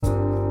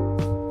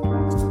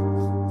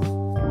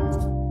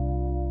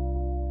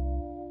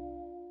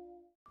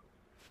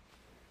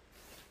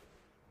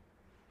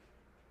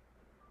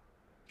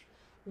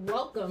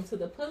Welcome to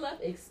the Pull Up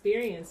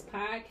Experience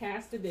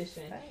Podcast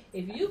Edition.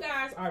 If you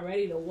guys are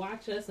ready to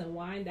watch us and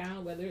wind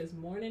down, whether it's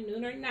morning,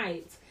 noon, or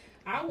night,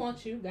 I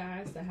want you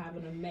guys to have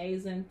an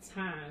amazing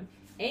time.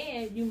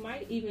 And you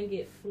might even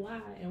get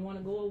fly and want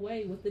to go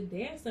away with the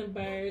Dancing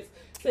Birds.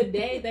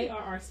 Today, they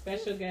are our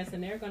special guests,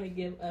 and they're going to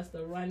give us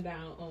the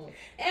rundown on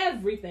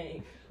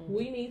everything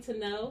we need to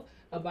know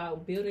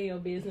about building your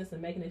business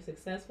and making it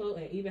successful,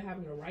 and even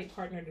having the right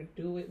partner to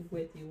do it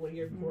with you when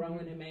you're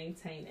growing and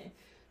maintaining.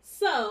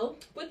 So,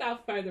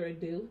 without further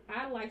ado,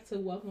 I'd like to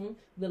welcome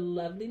the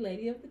lovely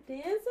lady of the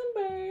Dancing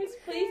Birds.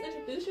 Please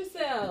introduce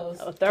yourselves.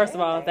 Oh, first of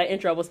all, that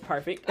intro was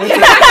perfect. That's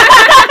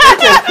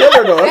the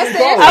intro.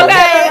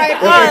 Okay,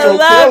 I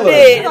loved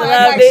it.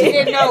 Loved She it.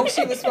 didn't know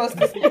she was supposed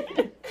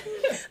to.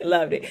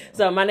 Loved it.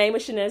 So my name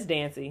is Channez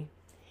Dancy,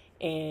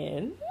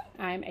 and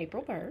I'm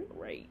April Bird.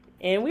 right,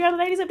 and we are the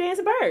ladies of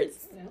Dancing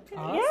Birds.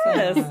 Okay.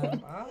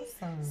 Yes.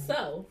 Awesome.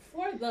 So,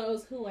 for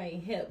those who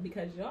ain't hip,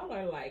 because y'all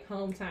are like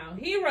hometown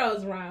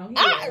heroes around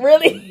here.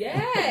 Really?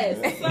 Yes.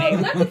 So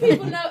let the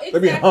people know They exactly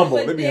be humble.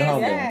 what They be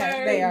Dancing humble. Yes,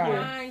 Bird they are.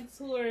 Wine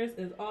Tours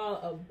is all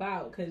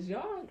about, because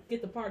y'all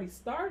get the party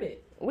started.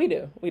 We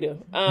do. So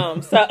I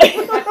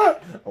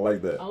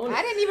like that. On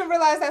I didn't even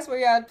realize that's where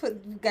y'all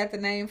got the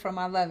name from.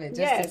 I love it.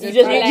 Yes.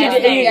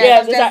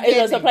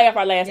 it's a play off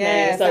our last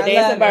Yes, name. So I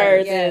Dancing love it.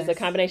 Birds Yes. is a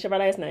combination of our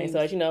last name. So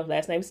as you know,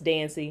 last name is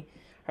Dancy.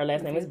 Her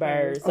last name is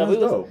Bird. So Oh, that's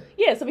dope.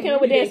 so we came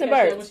up with You Dancing didn't catch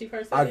that when Birds. she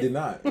first said I it? did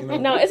not. You know?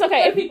 No, it's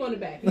okay. Put people in the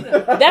back. You know.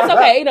 That's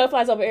okay. You know, it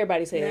flies over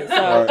everybody's head. So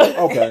All right.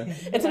 Okay.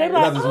 and so they were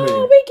Not like, just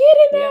oh, me. we get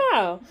it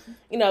now.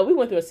 You know, we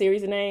went through a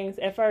series of names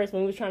at first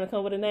when we was trying to come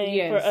up with a name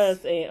Yes. for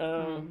us,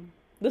 and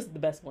this is the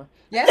best one.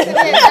 Yes, it is.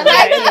 I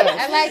like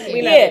it. I like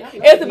it. Yeah,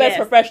 it's the best Yes.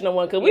 professional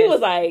one because we Yes. was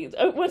like,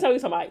 one time we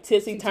was talking about like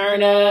Tissy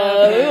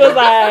Turner. We was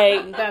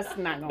like, That's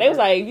not going they was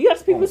like, you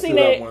got people seen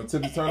that that? one.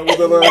 Tippy Turner was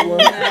the last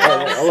one. I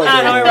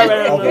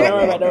like Don't worry that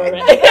about it. one. Don't worry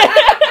about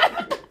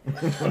it.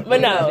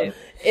 But no,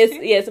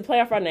 it's a play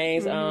off our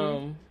names.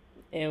 And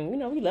you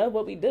know, we love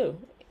what we do.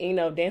 You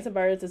know, Dancing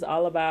Birds is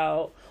all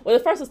about. Well,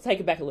 first let's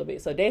take it back a little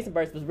bit. So Dancing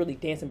Birds was really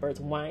Dancing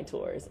Birds Wine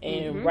Tours,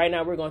 and right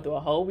now we're going through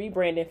a whole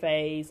rebranding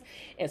phase.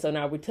 And so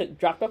now we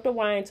dropped off the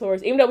wine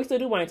tours, even though we still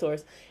do wine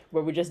tours,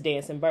 but we're just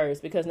Dancing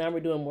Birds because now we're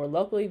doing more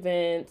local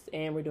events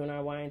and we're doing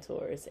our wine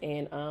tours.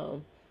 And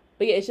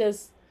but yeah, it's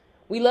just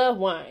we love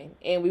wine,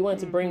 and we want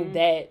to bring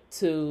that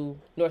to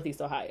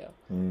Northeast Ohio.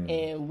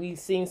 And we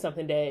seen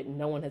something that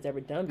no one has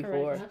ever done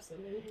before.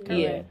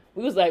 Absolutely. Yeah,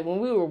 we was like when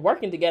we were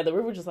working together,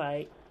 we were just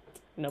like.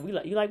 You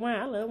know, you like wine.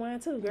 I love wine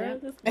too, girl.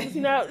 Let's,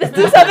 you know, let's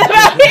do something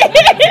about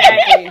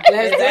it.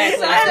 Let's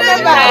do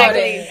something about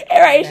it. All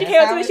right, she That's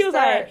came up to how me. it She was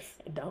starts.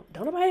 like, "Don't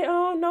nobody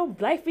no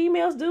black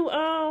females do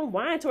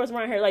wine tours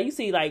around here. Like you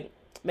see like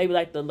maybe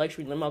like the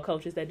luxury limo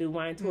coaches that do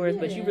wine tours,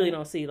 but you really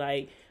don't see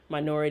like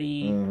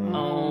minority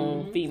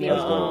owned, female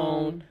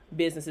owned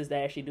businesses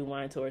that actually do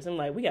wine tours. I'm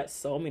like, we got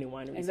so many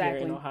wineries here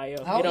in Ohio.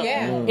 Oh, it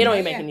don't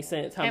even make any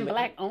sense. And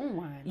black owned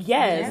wine.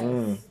 Yes.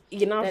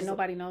 You know, That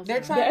nobody knows. They're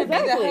about. trying to be the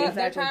Exactly, hub.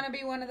 They're exactly. trying to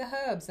be one of the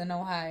hubs in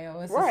Ohio.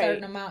 It's Right. a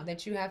certain amount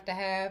that you have to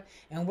have,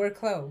 and we're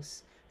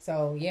close.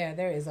 So yeah,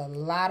 there is a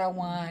lot of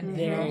wine in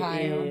There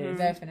Ohio. is.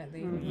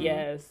 Definitely.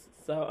 Yes.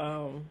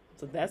 So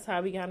that's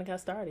how we kind of got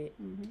started.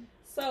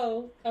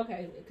 So,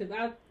 okay, because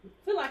I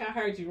feel like I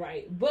heard you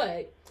right,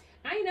 but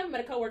I ain't never met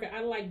a coworker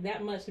I like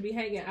that much to be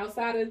hanging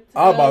outside of.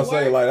 I was about to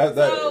say, work. like,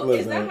 that. So, Listen.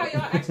 is that how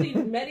y'all actually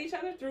met each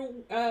other through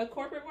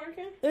corporate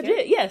working?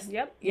 Legit, yes.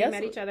 Yep. Yes. We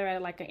met each other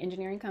at like an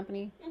engineering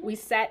company. We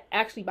sat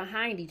actually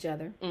behind each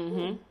other.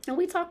 Mm-hmm. And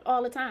we talked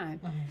all the time.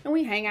 And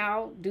we hang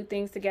out, do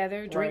things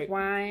together, drink Right.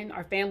 wine.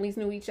 Our families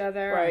knew each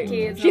other. Right. Our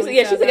kids She's knew each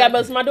she's the other.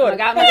 godmother to my daughter. I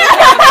got my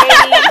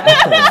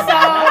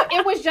So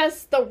it was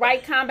just the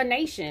right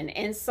combination.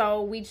 And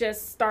so we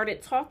just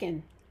started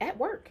talking at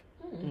work.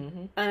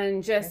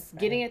 And just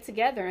getting it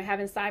together and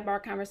having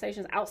sidebar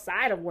conversations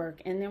outside of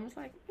work. And then was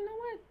like, you know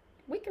what?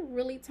 We could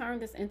really turn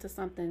this into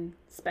something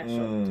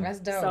special. That's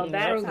dope. So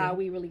that's Truly. how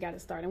we really got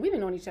it started. And we've been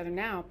knowing each other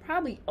now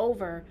probably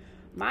over,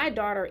 my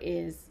daughter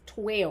is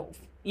 12.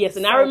 Yes,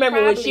 and So I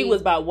remember when she probably-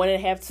 was about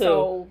 1.5, 2.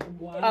 So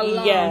Wow. a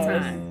long Yes.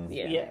 time.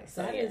 Yes.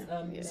 That is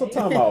amazing. So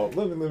time out.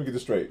 Let me get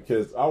this straight,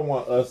 because I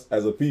want us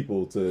as a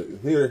people to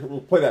we'll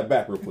play that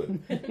back real quick.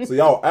 So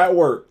y'all at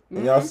work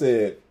and y'all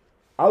said,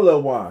 "I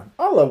love wine.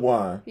 I love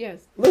wine.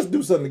 Yes, Let's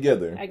do something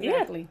together."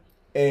 exactly.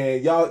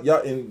 And y'all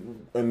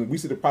and we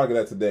see the product of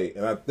that today.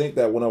 And I think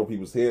that went over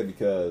people's head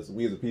because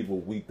we as a people,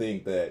 we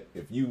think that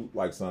if you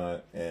like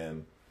son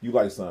and you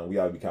like son, we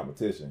ought to be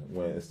competition.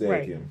 When instead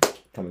Right. we can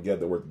come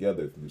together, work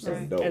together to do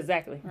something dope.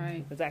 Exactly.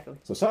 Right. Exactly.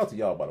 So shout out to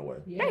y'all, by the way.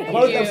 Yeah. I'm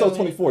on episode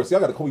 24. See, I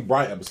got a Kobe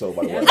Bryant episode,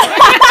 by the way. You know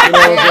Yeah. what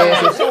I'm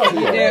saying? So shout out to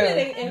You y'all. did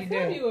it in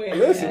February.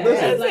 Listen.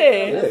 That's Yeah,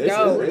 it.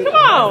 it's- Come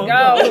on.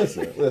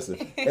 Go.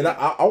 Listen. And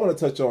I want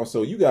to touch on,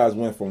 so you guys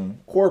went from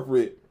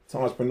corporate to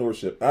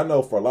entrepreneurship. I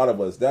know for a lot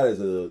of us, that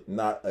is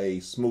not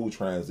a smooth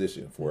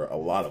transition for a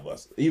lot of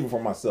us. Even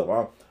for myself.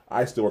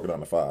 I still work it on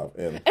the 5,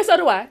 And so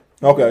do I.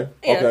 okay.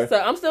 Yeah, so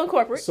I'm still in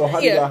corporate. So how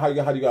do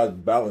you guys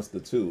balance the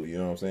two? You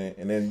know what I'm saying?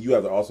 And then you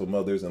have also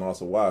mothers and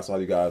also wives. So how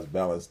do you guys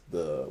balance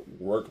the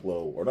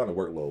workload, or not the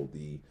workload,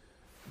 the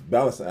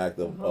balancing act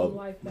of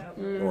life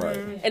balance.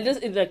 Right? And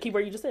just the key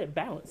word you just said,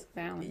 balance.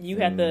 Balance. You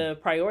have to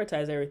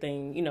prioritize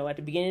everything. You know, at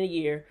the beginning of the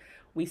year,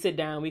 we sit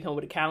down, we come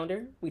with a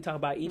calendar, we talk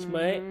about each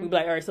month. We be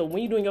like, all right, so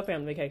when you doing your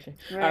family vacation?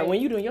 Right. All right,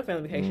 when you doing your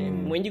family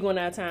vacation? When you going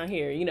out of town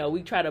here? You know,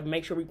 we try to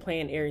make sure we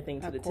plan everything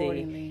to the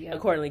T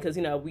accordingly, because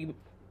you know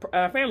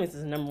our families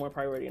is the number one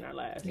priority in our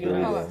lives. You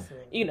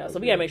know, so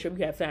we gotta make sure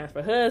we have time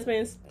for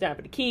husbands, time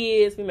for the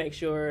kids. We make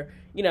sure,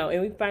 you know,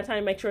 and we find time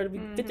to make sure that we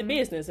fit the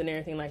business and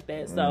everything like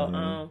that.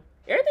 So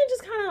everything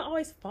just kind of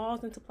always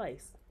falls into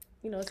place.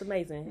 You know, it's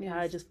amazing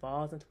how it just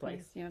falls into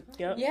place. Yep.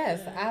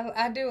 Yes,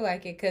 I do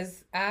like it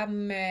because I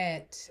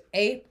met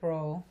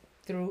April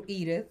through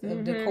Edith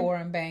of Decor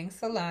and Bang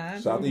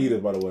Salon. Shout out to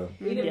Edith, by the way.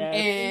 Edith,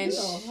 And you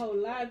know a whole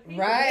lot of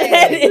people.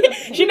 right.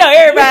 She know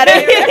everybody.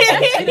 She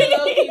the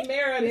low-key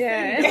mayor of the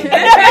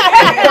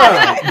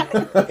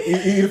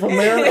city. Edith from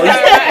Maryland?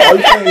 Are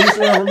you saying Edith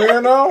from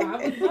Maryland now? I'm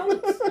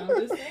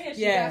just saying.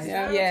 She got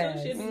style, too.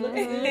 She be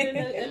looking good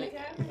in the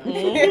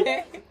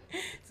cabin.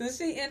 So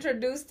she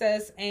introduced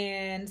us,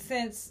 and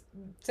since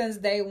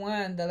day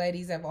one, the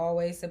ladies have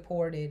always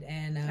supported.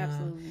 And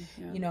Absolutely.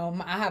 Yeah. you know,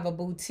 I have a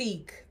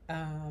boutique,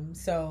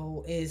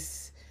 so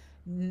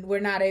we're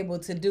not able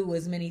to do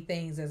as many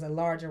things as a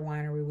larger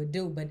winery would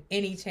do. But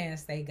any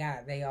chance they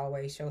got, they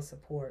always show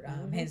support.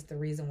 Hence the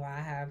reason why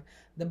I have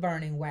the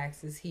burning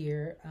waxes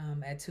here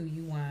at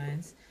 2U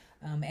Wines,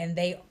 and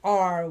they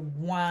are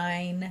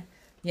wine.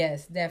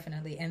 Yes,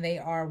 definitely, and they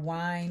are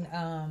wine.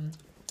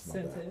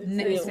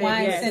 It's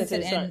wine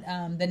scented,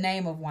 and the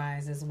name of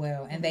wines as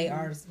well, and they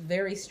are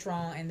very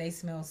strong, and they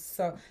smell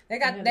so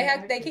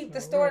they keep the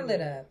store lit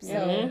up.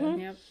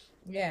 So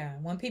yeah,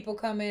 when people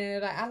come in and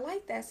they're like, I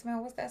like that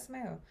smell. What's that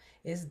smell?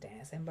 It's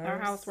Dancing Birds. Our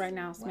house right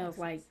now smells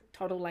like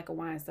a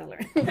wine cellar.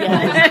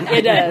 Yeah,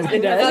 it does.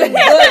 It does.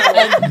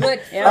 A good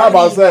I'm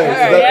about to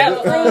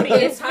say. Fruity.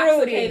 It's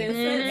intoxicating.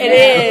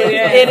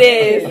 It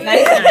is.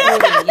 Nice and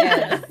fruity,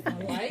 yes. I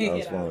like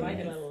it. I like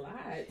it a lot.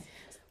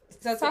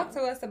 So talk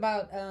to us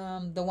about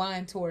the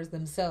wine tours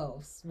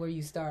themselves, where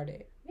you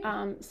started.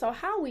 So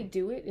how we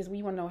do it is,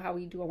 we want to know how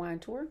we do a wine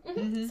tour.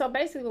 So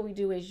basically what we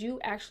do is you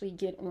actually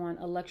get on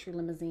a luxury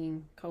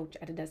limousine coach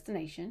at a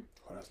destination.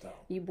 Oh, that's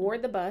dope. You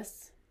board the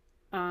bus,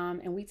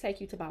 and we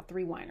take you to about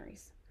 3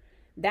 wineries.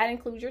 That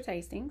includes your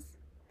tastings.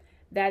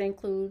 That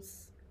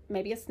includes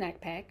maybe a snack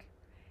pack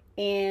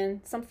and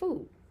some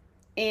food.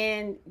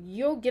 And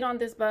you'll get on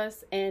this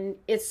bus, and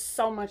it's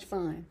so much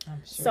fun.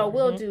 I'm sure. So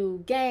we'll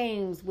do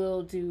games,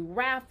 we'll do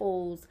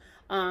raffles,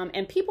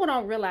 and people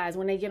don't realize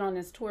when they get on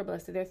this tour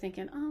bus that they're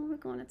thinking, oh, we're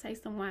going to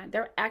taste some wine.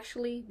 They're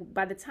actually,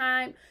 by the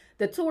time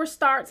the tour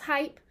starts,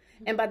 hype,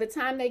 and by the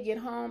time they get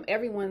home,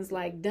 everyone's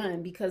like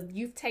done, because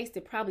you've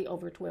tasted probably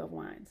over 12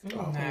 wines.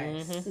 Oh,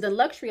 nice. The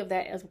luxury of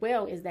that as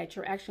well is that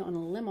you're actually on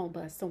a limo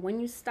bus. So when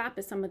you stop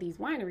at some of these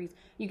wineries,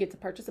 you get to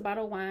purchase a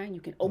bottle of wine.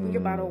 You can open your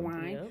bottle of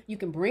wine. Yep. You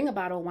can bring a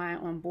bottle of wine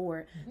on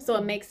board. So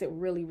it makes it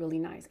really, really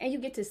nice. And you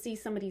get to see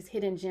some of these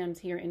hidden gems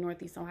here in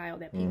Northeast Ohio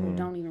that people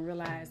don't even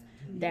realize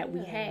that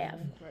we have.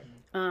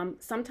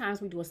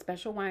 Sometimes we do a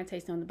special wine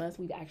tasting on the bus.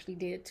 We actually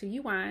did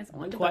 2U Wines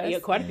on the bus. Yeah,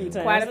 quite a few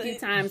times. Quite a few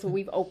times where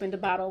we've opened a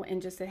bottle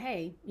and just said,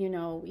 hey, you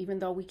know, even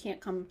though we can't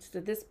come to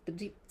this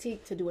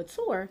boutique to do a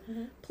tour,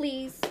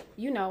 please,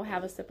 you know,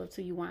 have a sip of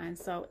 2U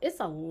Wines. So it's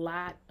a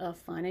lot of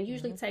fun. It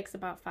usually takes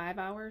about 5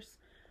 hours.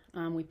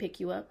 We pick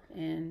you up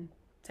and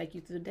take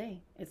you through the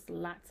day. It's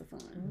lots of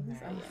fun.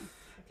 So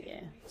yeah.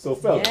 So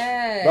fellas,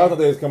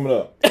 Valentine's Day is coming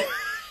up.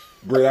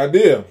 Great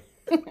idea.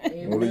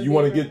 You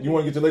want to get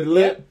your lady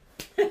lit?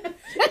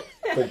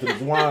 Take to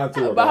the wine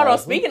tour. But hold on,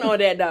 speaking on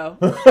that though.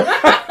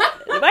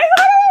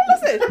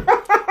 Listen.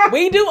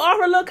 We do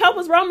offer little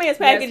couples romance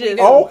packages.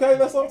 Oh, okay,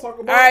 that's what I'm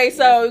talking about. All right,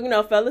 so, you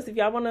know, fellas, if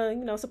y'all want to,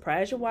 you know,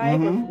 surprise your wife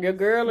or your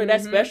girl or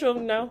that special,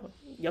 you know,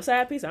 your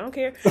side piece, I don't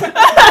care. So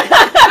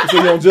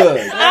you don't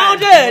judge. I don't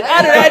judge.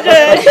 I do not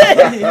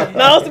judge.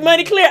 Long as the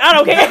money clear, I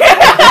don't care.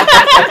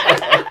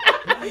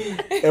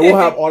 And we'll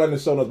have all that in the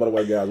show notes, by the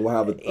way, guys. We'll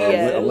have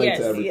a link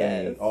to everything.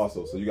 Yes.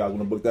 Also, so you guys want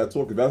to book that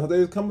tour, because Valentine's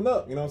Day is coming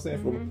up. You know what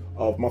I'm saying?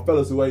 For my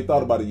fellas who ain't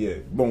thought about it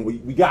yet, boom,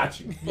 we got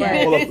you.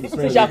 Right. Pull up the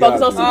screen, Y'all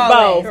focus on Super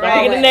Bowl.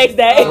 Right. Forget the next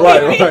day.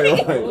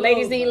 Right.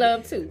 Ladies need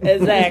love too.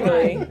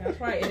 Exactly. That's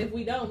right. And if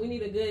we don't, we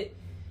need a good.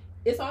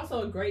 It's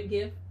also a great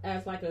gift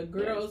as like a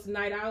girls'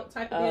 night out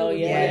type of deal.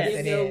 Yes,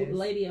 give your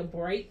lady a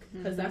break,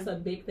 because that's a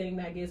big thing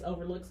that gets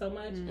overlooked so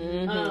much.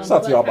 Shout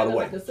out to y'all, by the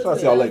way. Like Shout out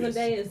to y'all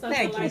ladies.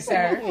 Thank you,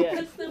 sir.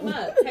 Puts them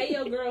up. Pay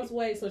your girls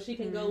way so she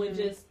can go and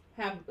just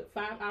have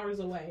 5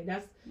 hours away.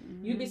 That's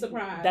you'd be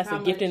surprised. That's a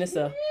gift in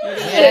itself.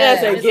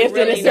 Yes. That's a gift in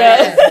really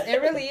itself. nice.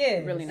 It really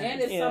is. Really nice.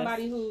 And it's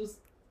somebody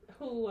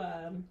who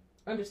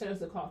understands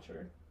the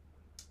culture.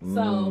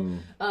 So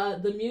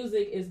the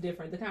music is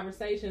different. The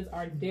conversations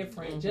are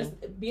different. Just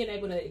being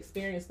able to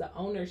experience the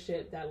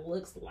ownership that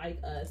looks like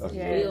us,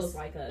 feels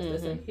like us.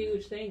 That's a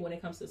huge thing when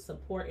it comes to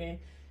supporting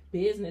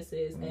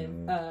businesses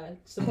and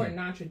support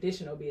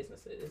non-traditional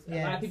businesses.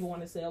 A lot of people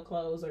want to sell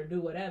clothes or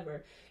do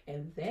whatever,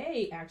 and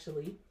they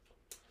actually,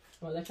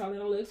 well, let y'all in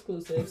a little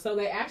exclusive. So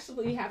they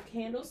actually have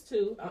candles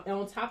too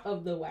on top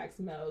of the wax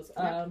melts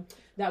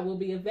that will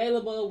be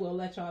available. We'll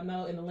let y'all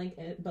know in the link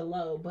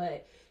below.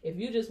 But if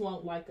you just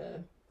want like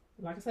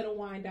I said, a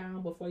wind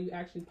down before you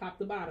actually pop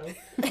the bottle,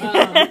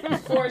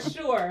 for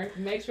sure,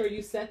 make sure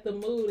you set the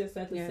mood and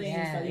set the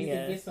scene so you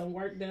can get some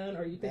work done,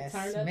 or you can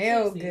turn up.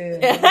 Smell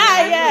good.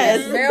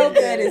 Yes, smell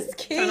good is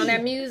key. Turn on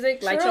that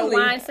music, light your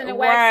wine, send it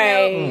wax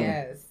out.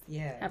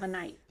 Yes. Have a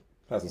night.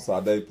 That's a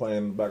Sade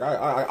playing back.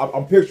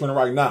 I'm picturing it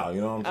right now.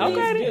 You know what I'm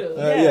saying?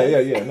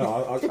 Okay. Yeah.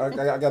 No,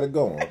 I got it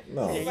going.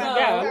 No. I'm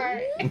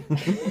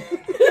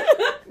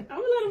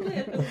gonna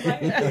let him live.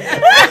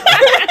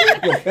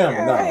 Your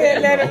camera now.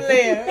 Let him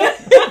live.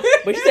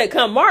 But you said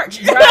come March.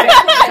 Right.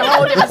 It's a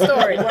whole different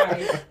story.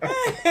 Right.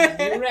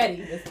 Get ready.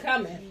 It's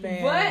coming.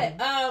 Man.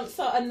 But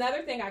so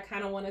another thing I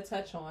kind of want to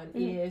touch on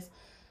is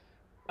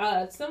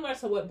similar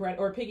to what Brent,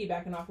 or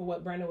piggybacking off of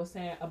what Brandon was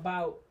saying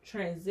about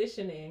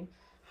transitioning.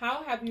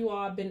 How have you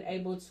all been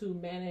able to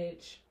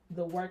manage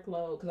the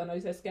workload? Because I know you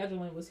said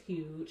scheduling was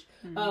huge.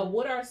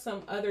 What are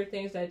some other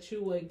things that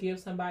you would give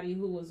somebody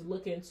who was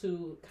looking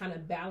to kind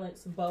of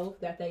balance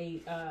both that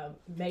they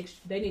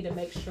need to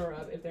make sure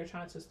of if they're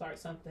trying to start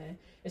something,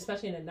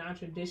 especially in a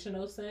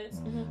non-traditional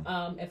sense?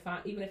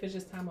 Even if it's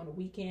just time on the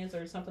weekends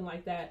or something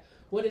like that,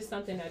 what is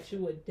something that you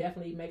would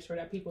definitely make sure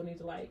that people need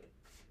to like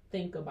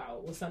think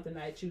about? Was something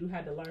that you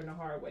had to learn the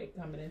hard way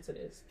coming into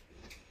this?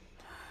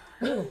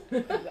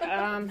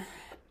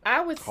 I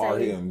would say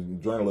hard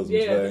hitting journalism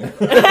thing.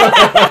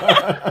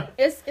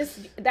 It's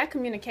that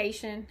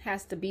communication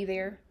has to be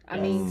there. I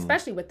mean,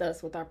 especially with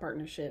us, with our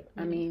partnership.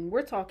 I mean,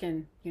 we're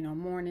talking,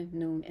 morning,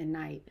 noon, and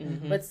night.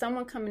 But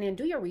someone coming in,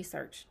 do your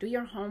research, do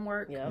your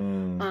homework.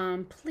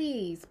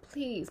 Please,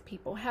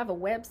 people, have a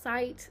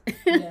website.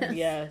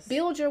 Yes.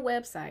 Build your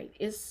website.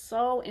 It's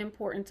so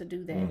important to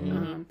do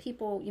that.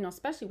 People,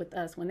 especially with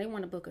us, when they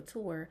want to book a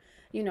tour,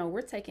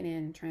 we're taking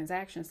in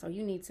transactions. So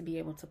you need to be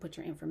able to put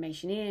your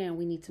information in.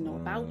 We need to know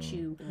about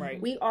you. Right.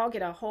 We all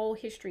get a whole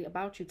history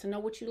about you to know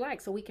what you like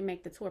so we can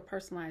make the tour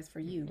personalized for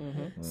you.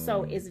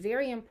 So it's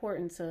very important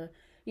to,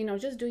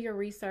 just do your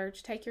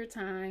research, take your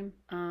time,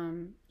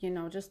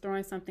 just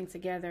throwing something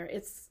together.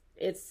 It's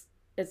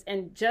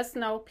and just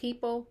know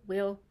people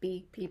will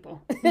be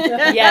people.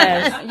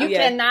 Yes. You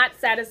cannot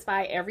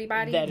satisfy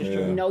everybody. That is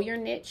true. Know your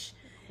niche.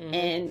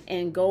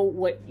 And go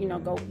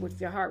go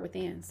with your heart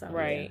within. So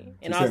right.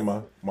 And saying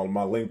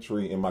my link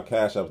tree and my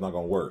Cash App's not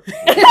gonna work.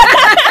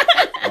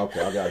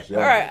 Okay, I got you.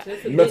 All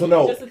right. Mental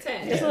note. Just a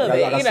tad. Just a little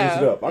bit. I switch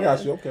it up. I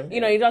got you. Okay.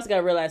 You also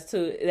gotta realize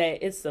too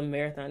that it's a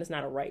marathon. It's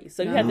not a race.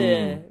 So you have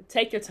to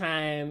take your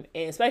time,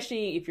 and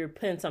especially if you're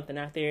putting something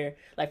out there.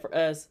 Like for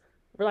us,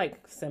 we're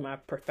like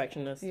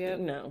semi-perfectionists.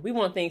 Yep. We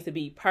want things to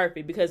be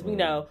perfect because we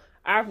know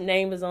our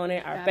name is on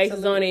it, our face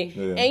is on it,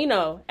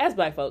 and as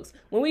Black folks,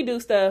 when we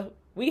do stuff,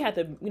 we have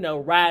to,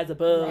 rise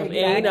above, and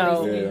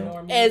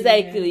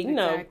exactly.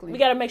 We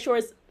got to make sure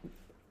it's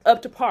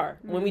up to par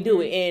when we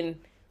do it, and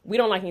we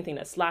don't like anything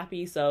that's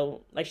sloppy.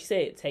 So, like she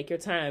said, take your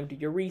time, do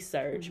your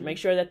research, make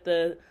sure that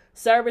the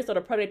service or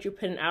the product you're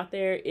putting out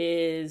there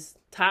is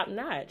top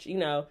notch.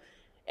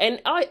 And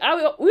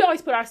we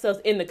always put ourselves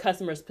in the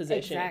customer's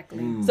position.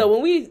 Exactly. So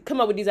when we come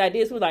up with these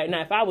ideas, we're like,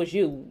 now, if I was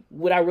you,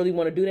 would I really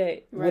want to do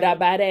that? Right. Would I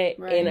buy that?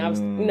 Right. And I was,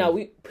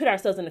 we put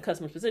ourselves in the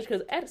customer's position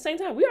because at the same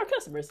time, we are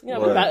customers. We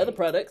buy other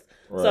products.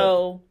 Right.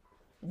 So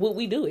would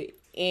we do it?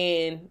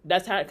 And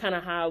that's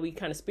how we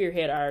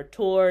spearhead our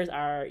tours,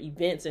 our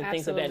events, and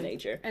things of that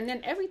nature. And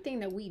then everything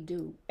that we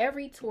do,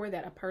 every tour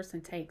that a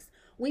person takes,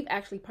 we've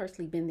actually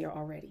personally been there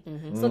already.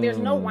 So there's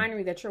no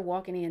winery that you're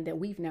walking in that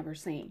we've never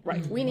seen.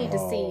 Right. We need to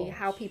see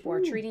how people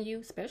are treating you,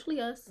 especially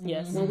us.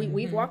 Yes. When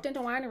we've walked into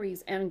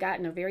wineries and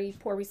gotten a very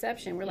poor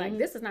reception, we're like,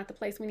 this is not the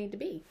place we need to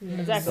be.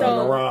 Exactly.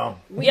 So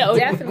we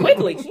definitely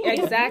quickly.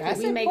 Exactly. That's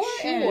we make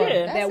important. sure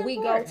That's that we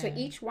important. go to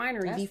each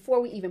winery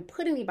before we even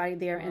put anybody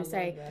there and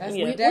say,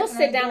 we'll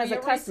sit down as a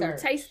customer,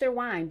 taste their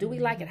wine. Do we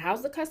like it?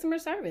 How's the customer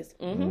service?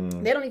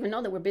 They don't even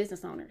know that we're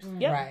business owners.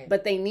 Right.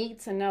 But they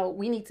need to know,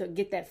 we need to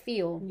get that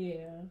feel.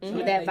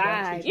 That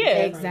vibe.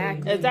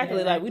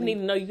 Exactly. Like we need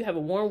to know you have a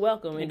warm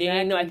welcome, and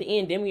then at the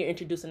end, then we're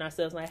introducing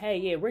ourselves like,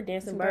 hey, we're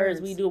Dancing Birds.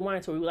 We do a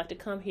wine tour. We would like to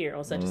come here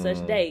on such and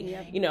such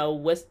day.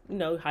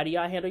 Yep. How do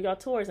y'all handle your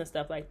tours and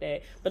stuff like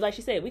that? But like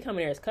she said, we come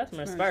in here as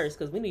customers first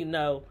because we need to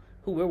know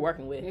who we're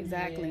working with.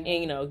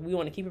 Exactly. And we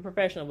want to keep it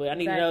professional, but I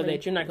need to know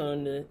that you're not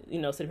going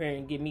to sit here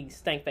and give me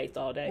stank face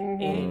all day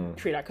and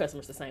treat our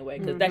customers the same way,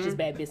 because that's just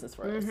bad business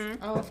for us.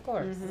 Oh, of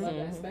course. Love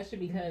that, especially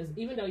because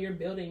even though you're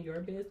building your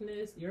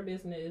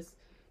business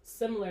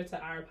similar to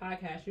our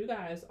podcast, you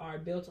guys are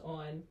built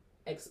on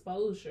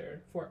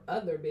exposure for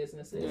other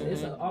businesses.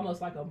 It's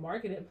almost like a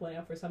marketing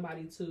plan for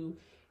somebody to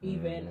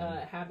even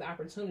have the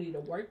opportunity to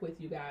work with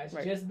you guys,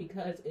 just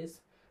because it's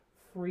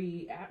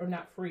free or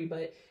not free,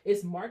 but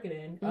it's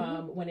marketing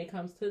when it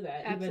comes to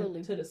that,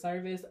 even to the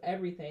service,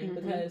 everything.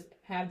 Because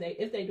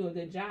if they do a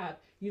good job,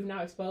 you've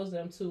now exposed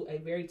them to a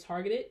very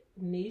targeted,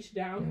 niche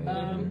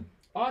down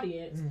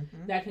audience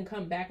that can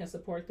come back and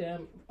support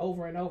them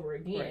over and over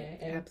again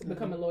and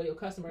become a loyal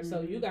customer.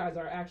 So you guys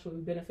are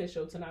actually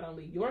beneficial to not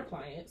only your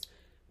clients,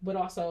 but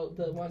also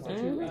the ones that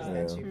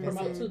you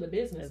promote to the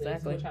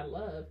businesses, which I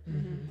love.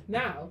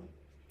 Now,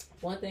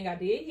 one thing I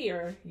did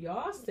hear,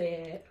 y'all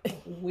said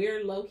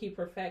we're low-key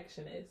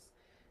perfectionists.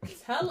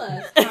 Tell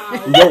us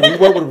how... We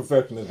work with a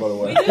perfectionist, by the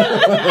way. We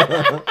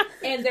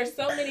do. And there's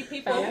so many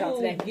people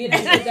who get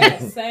into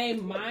that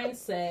same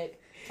mindset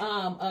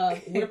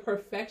of we're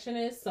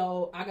perfectionists,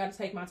 so I got to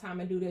take my time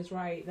and do this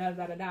right,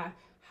 da-da-da-da.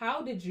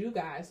 How did you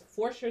guys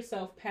force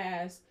yourself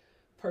past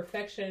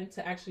perfection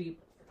to actually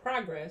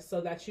progress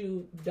so that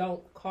you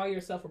don't call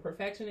yourself a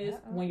perfectionist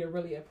when you're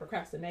really a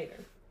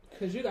procrastinator?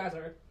 Because you guys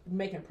are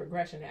making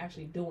progression and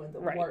actually doing the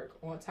work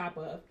on top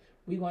of,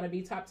 we want to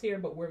be top tier,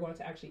 but we're going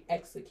to actually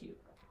execute.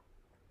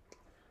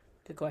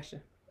 Good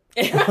question.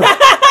 She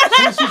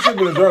should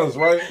be a journalist,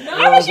 right?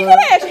 No, she could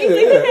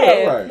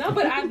have. Right. No,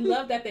 but I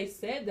love that they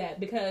said that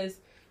because,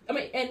 I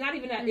mean, and not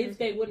even that if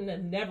they wouldn't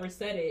have never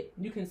said it,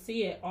 you can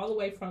see it all the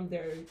way from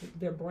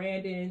their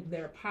branding,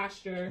 their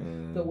posture,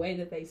 the way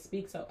that they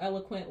speak so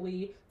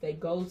eloquently. They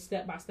go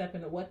step by step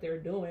into what they're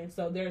doing.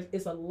 So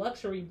it's a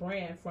luxury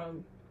brand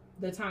from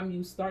the time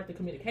you start the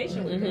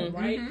communication with them,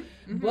 right?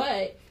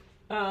 But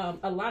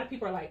a lot of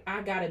people are like,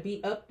 I gotta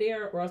be up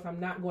there or else I'm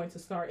not going to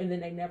start, and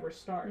then they never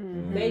start.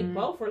 They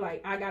both were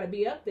like, I gotta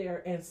be up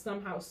there, and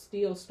somehow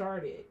still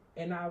started.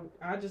 And I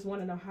just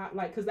want to know how,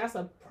 like, because that's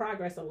a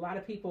progress a lot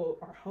of people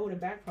are holding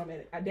back from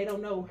it. They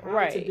don't know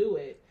how to do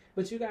it,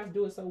 but you guys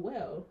do it so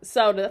well.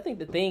 So I think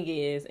the thing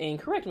is, and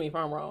correct me if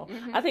I'm wrong,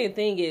 I think the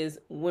thing is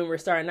when we're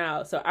starting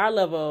out, so our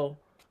level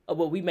of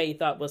what we may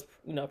thought was,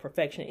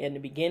 perfection in the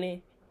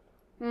beginning,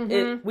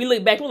 we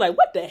look back, we're like,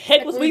 what the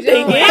heck was we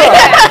thinking?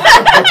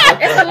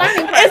 It's a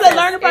learning process. It's a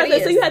learning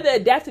process. So you have to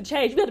adapt to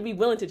change. You have to be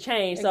willing to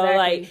change. Exactly. So,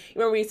 like,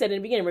 remember we said in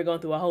the beginning, we're going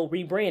through a whole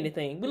rebranding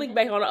thing. We look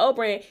back on the old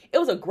brand. It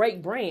was a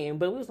great brand,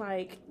 but we was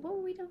like, what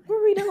were we doing? What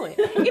were we doing?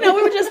 We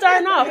were just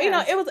starting off.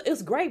 It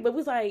was great, but it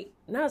was like,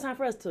 now it's time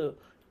for us to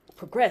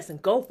progress and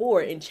go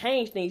forward and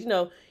change things.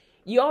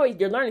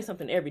 You're learning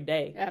something every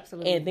day.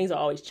 Absolutely. And things are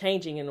always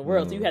changing in the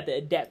world, so you have to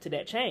adapt to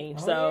that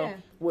change.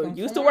 What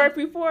used to work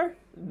before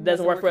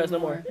doesn't work for us no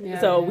more. Yeah.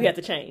 So we have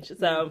to change.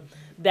 So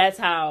that's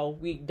how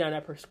we've done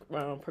our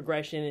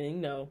progression,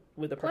 and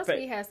with the Plus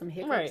we had some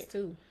hiccups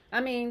too.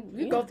 I mean,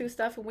 we go through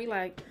stuff and we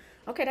like,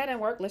 okay, that didn't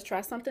work. Let's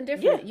try something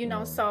different.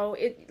 So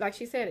it, like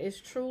she said,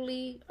 it's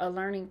truly a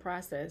learning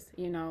process.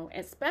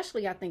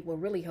 Especially I think what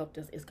really helped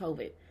us is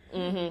COVID.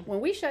 When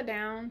we shut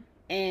down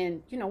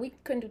and we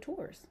couldn't do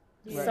tours.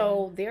 Right.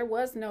 So there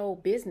was no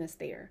business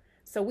there.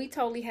 So we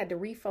totally had to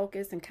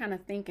refocus and kind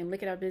of think and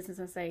look at our business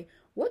and say,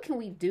 what can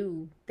we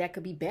do that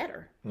could be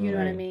better? You know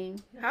what I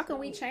mean? How can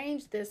we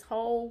change this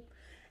whole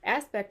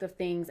aspect of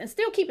things and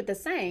still keep it the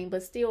same,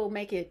 but still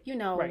make it,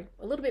 a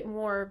little bit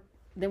more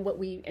than what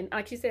and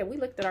like you said, we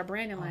looked at our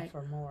brand and like,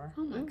 for more.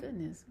 Oh my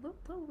goodness, what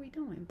were we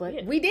doing?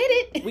 But we did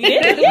it. We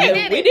did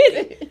it. We did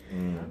it.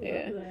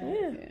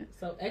 Yeah.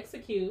 So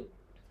execute,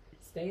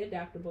 stay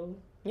adaptable,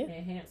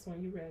 enhance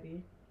when you're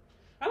ready.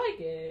 I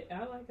like it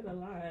a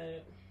lot.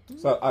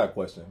 So I have a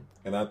question,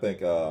 and I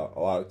think a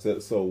lot.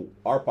 So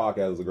our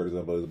podcast is a great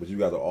example of this, but you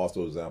guys are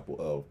also an example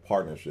of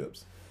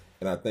partnerships,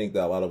 and I think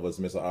that a lot of us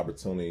miss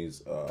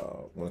opportunities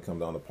when it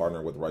comes down to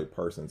partnering with the right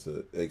person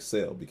to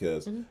excel.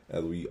 Because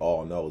as we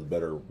all know,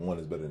 one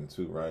is better than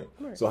two, right?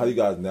 So how do you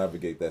guys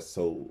navigate that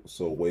so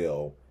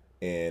well?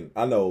 And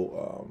I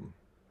know.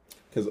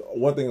 Because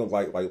one thing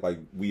like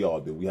we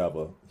all do, we have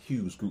a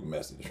huge group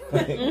message,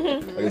 right?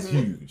 It's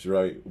huge,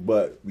 right?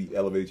 But we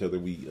elevate each other,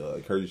 we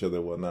encourage each other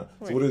and whatnot.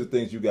 Right. So what are the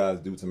things you guys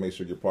do to make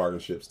sure your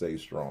partnership stays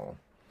strong?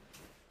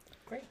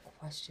 Great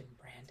question,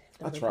 Brandon.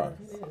 I try.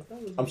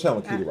 I'm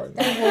channeling Kitty right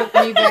now. They woke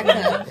me back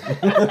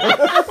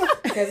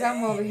up. Because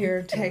I'm over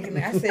here taking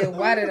it. I said,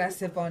 why did I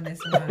sip on this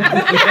wine?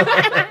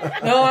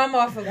 No, I'm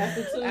off of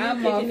it.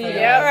 I'm off of it.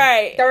 Yeah,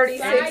 right.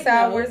 36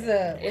 hours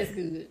up. It's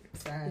good.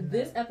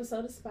 This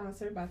episode is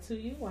sponsored by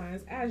 2U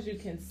Wines, as you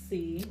can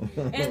see,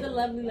 and the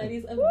lovely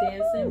ladies of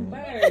Dancing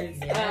Birds.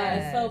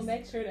 Yes. So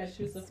make sure that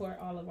you support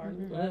all of our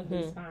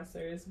lovely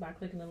sponsors by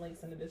clicking the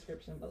links in the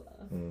description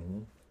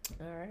below.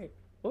 All right.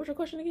 What was your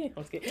question again?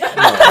 I'm scared. He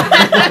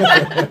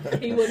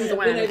wouldn't have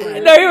been able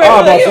to. No, he was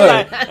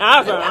like,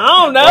 I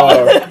don't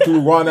know. To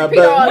rewind that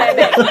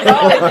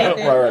back.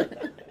 Right.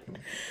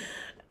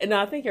 No,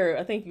 I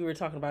think you were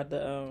talking about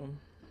the.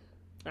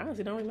 I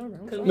honestly don't remember.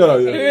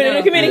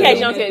 The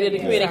communication. Okay, the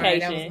communication. Sorry,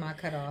 that was my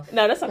cutoff.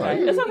 No, that's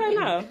okay. That's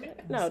okay.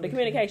 No, the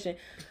communication.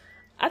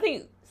 I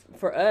think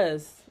for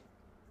us,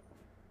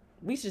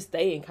 we should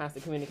stay in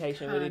constant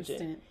communication with each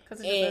other.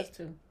 Because it's just us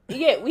two.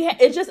 Yeah,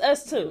 it's just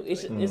us two.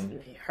 It's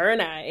her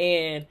and I,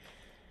 and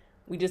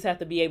we just have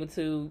to be able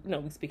to,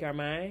 we speak our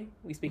mind,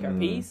 we speak our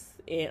piece,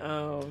 and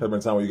There been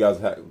a time where you guys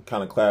had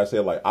kind of clash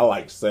here, like I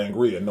like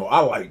sangria, no, I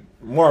like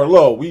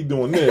Marlowe. We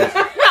doing this.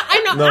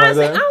 I know. No,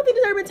 Honestly, that- I don't think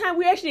there's ever been a time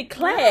we actually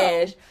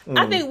clash.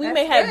 I think we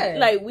may have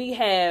good. we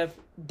have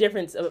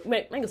difference of I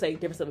ain't gonna say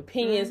difference of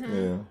opinions.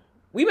 Yeah.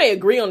 We may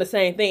agree on the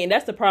same thing, and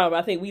that's the problem.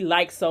 I think we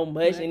like so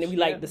much, and then we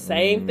like the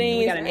same things.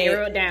 We gotta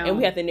narrow it down. and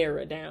we have to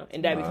narrow it down,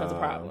 and that becomes a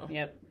problem.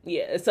 Yep.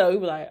 Yeah, so we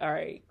were like, all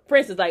right. For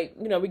instance, like,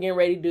 we getting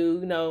ready to do,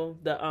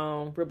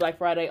 the for Black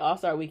Friday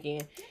All-Star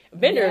Weekend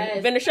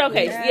vendor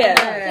showcase.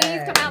 Yeah.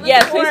 Please come out.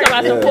 Yes, please come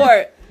out Yeah.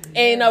 support.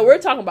 And we're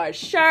talking about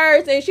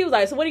shirts, and she was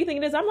like, so what do you think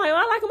of this? I'm like, well,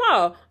 I like them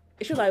all.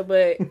 And she was like,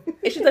 but, and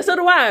she said, so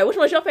do I. Which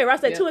one's your favorite? I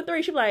said 2 and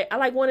 3. She was like, I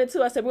like 1 and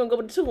 2. I said, we're gonna go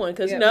with the 2 one,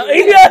 because try to find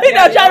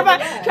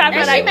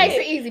And she out. makes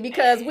it easy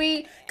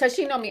because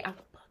she know me. I would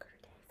bug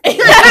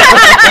her.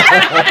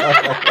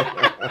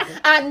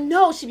 I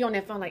know she be on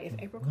that phone like, if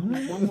April come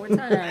back one more time.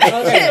 I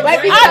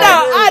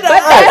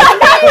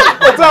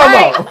What's up,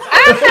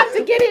 I have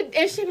to get it,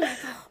 and she be like,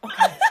 oh,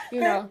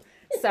 okay,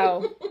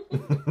 So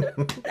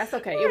that's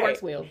okay. It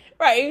works well.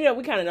 Right,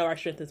 we kind of know our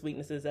strengths and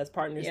weaknesses as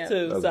partners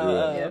too. That's So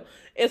good.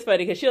 it's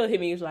funny because she'll hit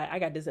me. She's like, "I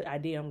got this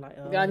idea." I'm like,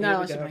 "Oh, No, here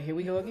we she's go. like, here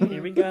we go again.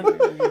 Here we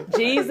go.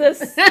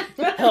 Jesus,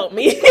 help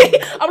me."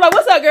 I'm like,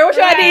 "What's up, girl? What's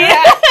your idea?"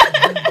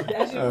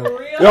 That's you for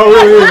real. Yo,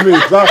 it really is me.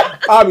 'Cause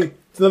I be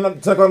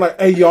talking like,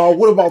 hey y'all,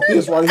 what about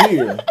this right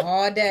here?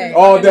 All day.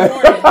 All In the day.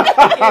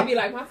 morning, it'd be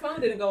like, my phone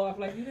didn't go off.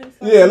 Like, you didn't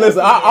say Yeah,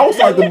 listen, I was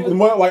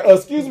like,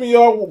 excuse me,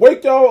 y'all,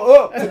 wake y'all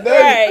up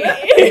today.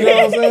 Right. You know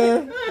what I'm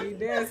saying? You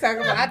did talk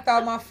about, I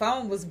thought my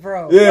phone was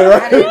broke. Yeah,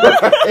 right.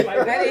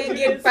 I didn't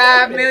get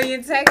 5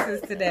 million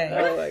texts today.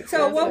 Oh, my So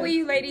goodness. what will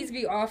you ladies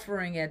be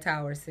offering at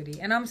Tower City?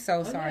 And I'm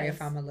so sorry nice.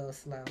 if I'm a little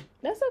slow.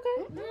 That's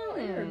okay. No,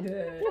 you're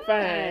good. You're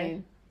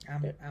fine.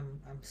 I'm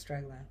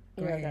struggling.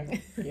 Go You're ahead.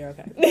 okay. You're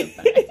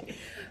okay.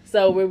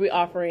 So we'll be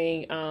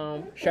offering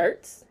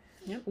shirts.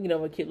 Yep.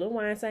 With cute little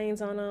wine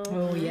sayings on them.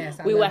 Oh yes,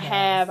 I We love will those.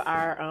 have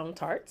our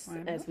tarts,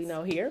 Wine as nuts. we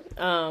know here.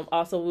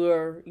 Also,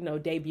 we're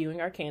debuting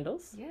our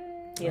candles. Yeah.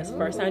 Yes,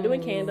 first time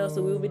doing candles,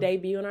 so we will be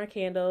debuting our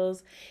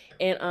candles,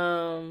 and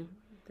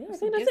yeah, I think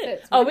Some that's gift it.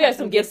 sets. Oh, We we got have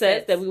some some gift gift sets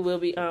sets. that we will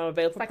be available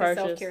It's for like a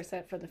purchase. self-care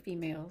set for the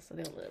females, so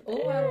they'll love that.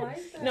 Oh, I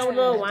like that.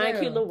 Little I wine, do.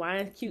 cute little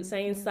wine, cute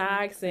saying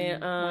socks,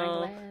 and Wine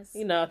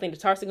glass. I think the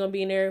tarts are gonna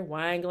be in there.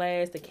 Wine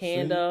glass, the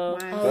candle.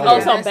 Wine Oh,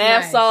 glass. Some that's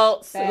bath nice.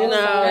 salts. Bath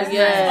Yes. salts. It's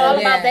Yeah. all Yeah.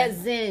 about that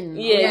zen.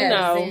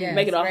 Yeah, Yes,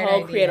 make it a great whole,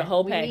 idea. create a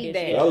whole We need package.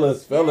 that. Yeah.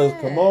 Fellas,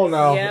 come on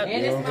now. Yep. And You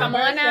it's know? my Come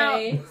on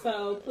birthday,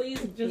 so please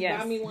just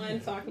Yes. buy me one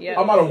so I can Yep.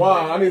 I'm out of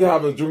wine. I need to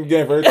have a drink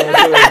game for every time I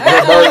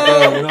say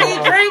Oh, birthday.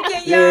 he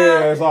drinking, y'all.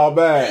 Yeah, it's all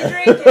bad. He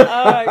drinking.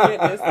 Oh my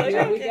goodness.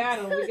 Yeah, we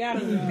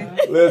got him,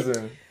 y'all.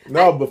 Listen,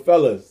 no, but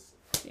fellas,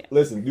 Yeah.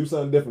 listen, do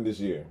something different this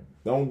year.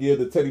 Don't give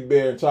the teddy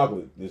bear and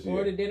chocolate this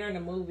Or the year. dinner and the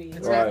movie.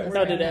 Right.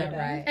 Don't do that.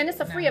 Right. And it's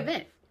a free No.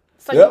 event.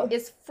 So Yep.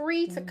 it's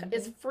free to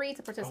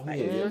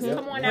participate. Oh, yeah, Just yeah.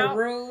 come on out.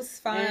 Peruse,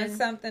 find And-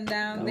 something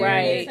down there.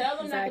 Right. Tell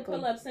them Exactly. not to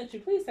pull up sent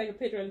you. Please take a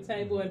picture of the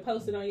table and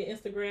post it on your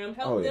Instagram.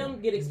 Help Oh, yeah. them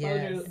get exposure.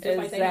 Yes. Just like they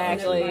helping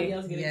Exactly. everybody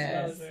else get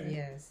Yes, exposure.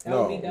 yes. That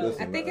would be No, dope.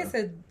 listen. I think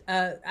it's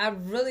I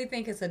really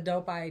think it's a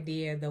dope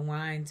idea, the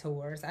wine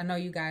tours. I know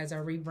you guys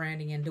are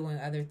rebranding and doing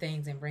other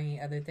things and bringing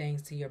other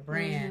things to your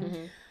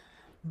brand.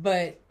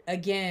 But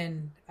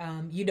again,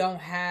 you don't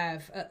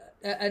have,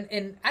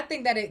 and I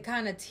think that it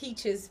kind of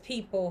teaches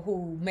people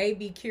who may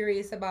be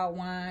curious about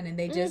wine and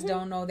they just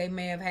don't know. They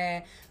may have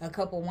had a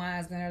couple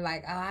wines and they're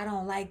like, oh, I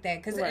don't like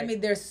that. Because, I Right.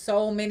 mean, there's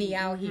so many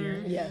out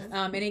here. Yes.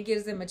 And it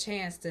gives them a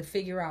chance to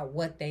figure out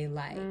what they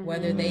like,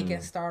 whether they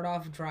can start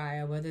off dry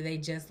or whether they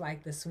just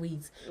like the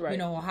sweets. Right. You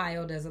know,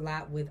 Ohio does a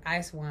lot with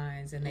ice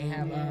wines and they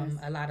have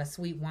a lot of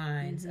sweet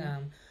wines.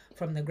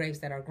 From the grapes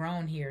that are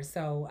grown here.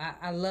 So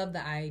I love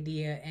the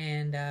idea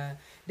and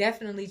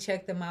definitely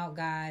check them out,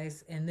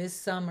 guys. And this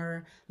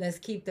summer, let's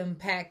keep them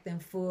packed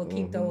and full.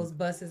 Keep those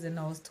buses and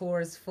those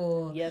tours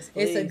full. Yes,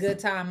 It's a please. good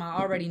time. I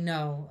already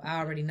know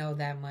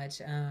that much.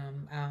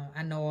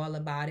 I know all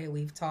about it.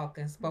 We've talked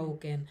and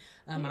spoke and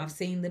I've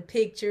seen the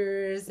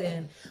pictures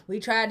and we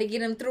tried to get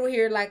them through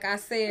here, like I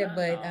said,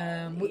 but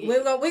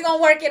we're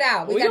gonna work it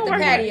out. We got the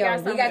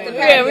patio. We got the patio.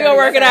 Yeah, we're gonna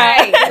work it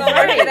out. We're gonna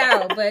work it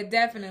out, but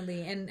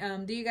definitely.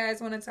 And do you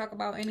guys want to talk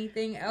about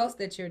anything else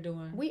that you're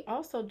doing? We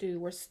also do.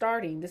 We're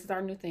starting. This is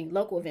our new thing.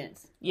 Local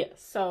events. Yes.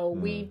 So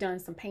we've done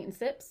some paint and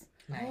sips.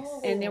 Nice.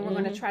 And then we're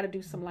going to try to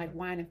do some like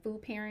wine and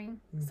food pairing.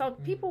 So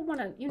people want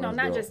to, That's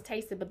not dope. just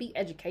taste it, but be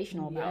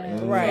educational about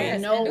Yes. it. Right.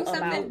 Yes, Know and do about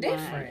something wine.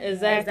 different.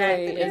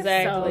 Exactly.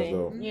 Exactly.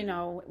 So,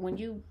 So- when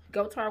you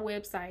go to our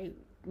website,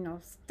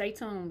 stay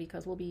tuned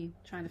because we'll be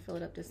trying to fill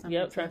it up this summer.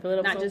 Yep, trying to fill it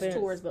up Not with just events.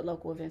 tours, but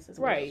local events as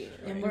well. Right.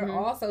 And we're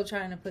also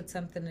trying to put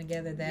something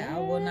together that I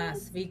will not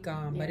speak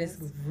on, but it's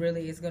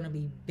going to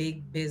be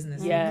big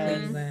business Yes. in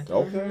Cleveland.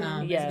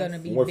 Okay. Yes. It's going to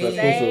be Work for big.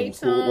 Stay exclusive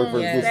school. Work for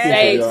tuned. exclusive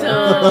Stay school, tuned.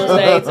 y'all.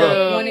 Stay I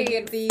tuned. want to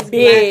get these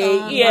Big,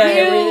 black-owned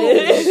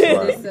yeah.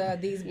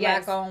 wineries, these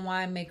Yes. black-owned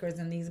winemakers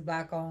and these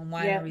black-owned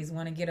wineries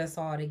want to get us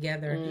all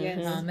together.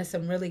 Yes. It's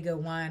some really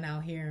good wine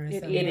out here. And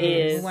It so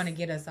is. we want to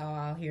get us all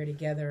out here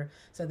together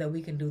so that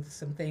we can can do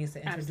some things to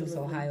introduce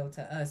Absolutely. Ohio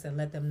to us and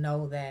let them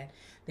know that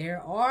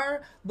there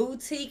are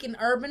boutique and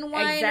urban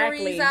wineries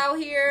Exactly. out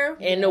here.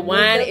 And the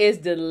wine is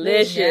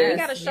delicious. We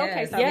got to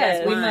showcase Yes. our Yes.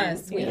 best We wine.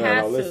 must. We Yeah,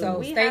 have no, to. listen. So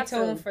We stay have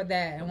tuned to. for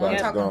that. And That's we're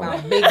talking gone.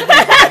 about big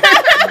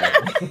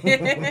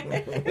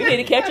We need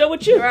to catch up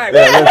with you. Right.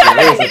 Yeah,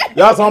 listen.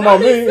 Y'all talking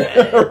about me?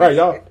 Right,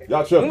 y'all We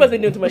tripping. must be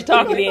doing too much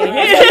talking then.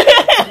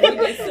 He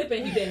been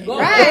sipping, he been going.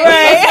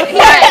 Right. He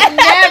has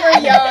never,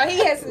 y'all. He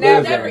has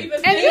never. Never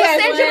even And He you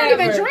has said you don't even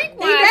never. drink He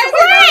wine. doesn't.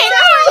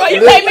 Oh, you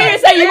came here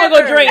and say you want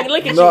to go drink.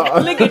 Look at No.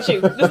 you. Look at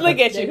you. Just look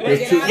at you.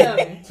 Get out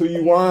of it. To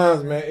you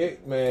wines, man.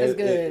 It's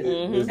good.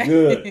 It's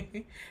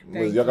good.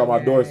 Thank Y'all got my you,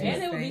 endorsement.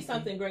 And it would be Thank you.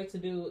 something great to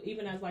do,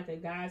 even as like a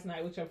guys'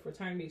 night with your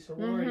fraternity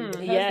sorority, Mhm.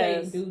 because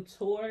Yes. they do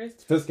tours.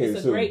 Sophisticated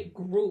It's a too. great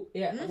group,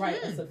 yeah, right.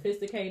 A Mhm.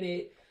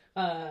 sophisticated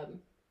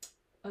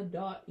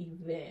adult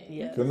event.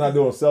 Yeah. They're not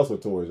doing salsa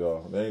tours,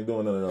 y'all. They ain't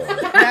doing none of that.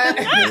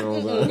 You know what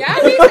I'm saying?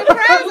 Y'all be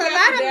surprised. A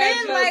lot of Dad men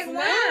jokes like now.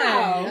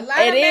 wine. A lot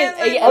It of is. men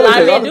like A lot of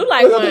wine. men do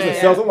like Look at wine. this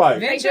salsa, like,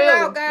 Venture do.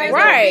 out, guys.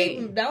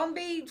 Right. Don't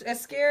be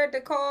scared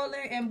to call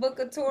and book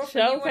a tour for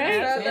you Showcase.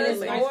 and And the it's fellas,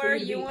 nice or for you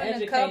to you be and the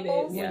educated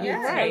couples. when Yeah. you're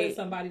Right. telling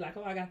somebody like,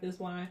 oh, I got this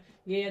wine.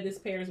 Yeah, this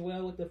pairs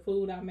well with the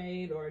food I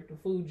made or the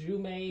food you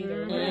made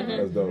or whatever.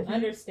 that's dope.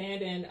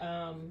 Understanding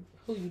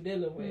who you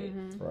dealing with.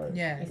 Right.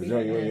 Yeah. Because you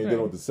ain't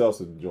dealing with the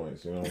salsa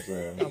joints, you know what I'm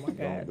saying? Oh, my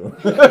God. Don't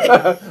do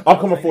it. I'm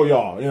coming for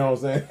y'all, you know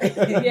what I'm saying?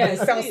 Yes,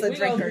 Salsa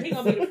drinker. He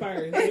gonna be the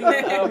first.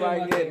 Oh, my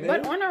goodness.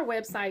 But on our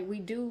website, we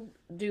do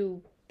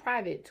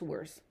private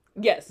tours.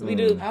 Yes, we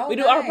do. Oh, We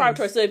do our nice. private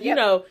tour. So if you Yep.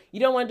 know you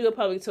don't want to do a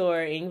public tour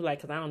and you're like,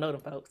 because I don't know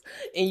them folks,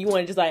 and you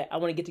want to just like, I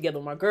want to get together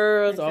with my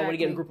girls, or I want to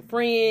get a Exactly. group of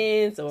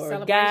friends, or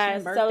Celebration,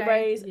 guys, birthday.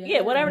 celebrate.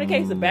 Yeah, whatever the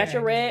case, is,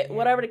 bachelorette, Yeah.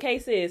 whatever the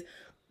case is,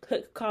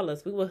 call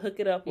us. We will hook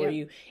it up for Yep.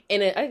 you.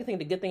 And then I think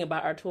the good thing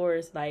about our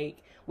tours, like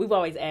we've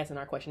always asked in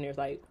our questionnaires,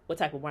 like, what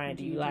type of wine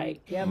do you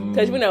like? Yep.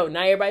 Because we know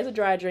not everybody's a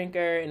dry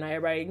drinker, and not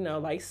everybody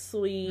likes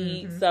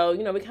sweet. So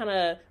we kind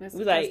of That's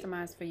we like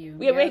customized for you.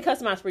 we have really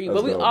customized for you, That's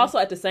but we dope. also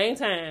at the same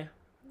time.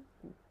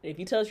 If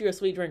you tell us you're a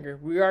sweet drinker,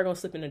 we are gonna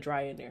slip in the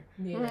dry in there.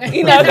 Yeah.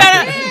 You know,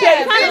 kind of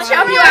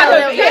help you out a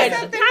little bit.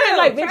 kind of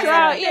like venture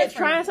out, something yeah, different.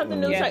 trying something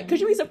new. Yeah. Because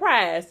you'd be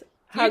surprised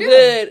how You do.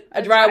 good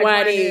a dry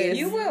wine is.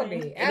 You will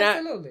be. And I-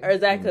 Absolutely. or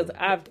is that because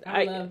I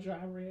love dry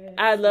red.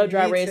 I love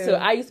dry Me reds too. too.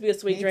 I used to be a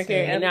sweet Me drinker,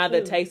 too. and now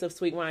the too. taste of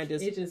sweet wine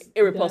just It just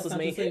it repulses does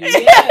me. something to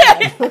you.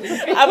 Yeah.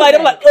 I'm like,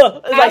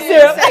 ugh, it's like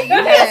syrup. You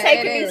Yeah, have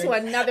taken it me is. to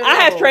another I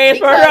level. have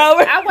transferred because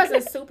over. I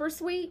wasn't super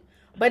sweet,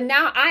 but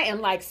now I am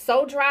like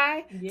so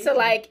dry Yeah. to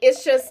like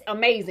it's just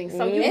amazing.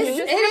 So you It's-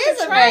 just it have is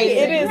to try amazing.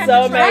 It You is have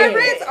so to try amazing.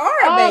 Dry it. reds are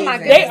Oh amazing. my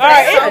They goodness, are.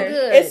 that's so It,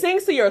 good. it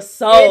sings to your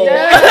soul.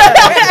 There's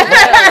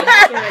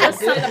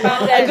something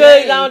about A that good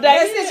drink. long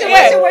That day.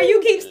 situation where you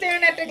keep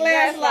staring at the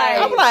glass like,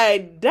 I'm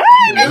like, dang.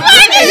 And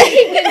you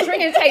keep getting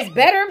drinking, it tastes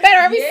better and better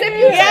every sip you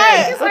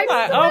Yes. drink. It's I'm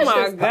like, oh my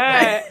delicious.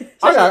 god.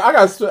 I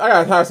got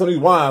to try some of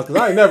these wines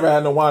because I ain't never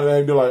had no wine that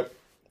ain't be like,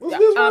 what's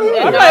this right here?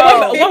 I'm No.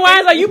 like, what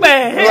wines are you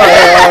buying?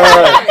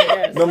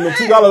 Right. Them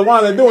 $2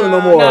 wine ain't doing it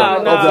no more.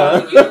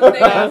 No. Okay. They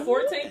got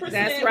 14%.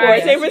 That's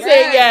right. 14%, I'm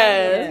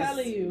yes.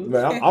 telling you.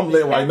 Man, I'm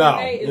lit right now.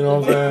 You know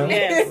what I'm saying?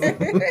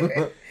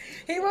 Yes.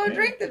 he won't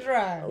drink the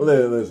dry.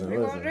 Listen. He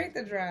won't drink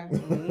the dry.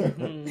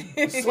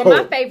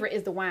 Well, my favorite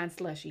is the wine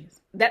slushies.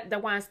 The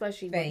wine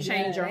slushy will Thank you.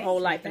 change your whole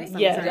life in the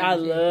Yes, summertime. I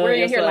love We're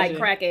your in here like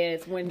slushy.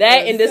 crackheads when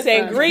That and the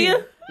sun-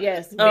 sangria.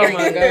 Yes. Oh very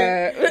my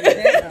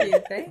good.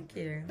 god. Thank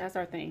you. That's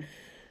our thing.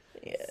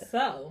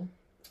 So,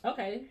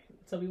 okay.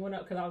 So we went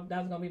up because that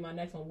was gonna be my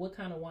next one. What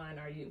kind of wine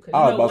are you? Because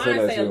I was about to say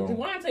wine that too.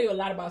 wine tell you a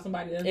lot about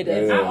somebody. It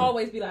does. I Yeah.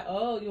 always be like,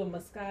 oh, you a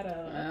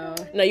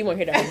Moscato. No, you won't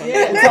hear that from me.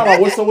 Yeah. We're talking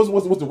about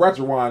what's the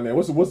ratchet wine there?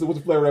 What's the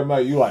flavor that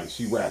make you like?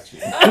 She ratchet.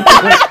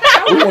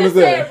 I Which one wouldn't is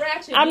say that?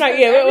 ratchet. I'm not- because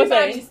yeah, what's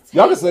that? everybody's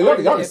Y'all can say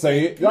taste y'all are can say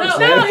it. Y'all No, can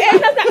say No,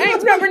 it. I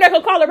ain't never not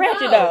gonna call it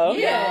ratchet No, though.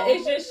 yeah,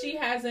 it's just she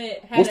hasn't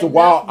had What's the enough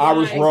wild wine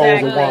Irish to,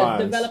 rose of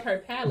wines? develop her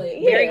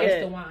palate. Very when it comes good.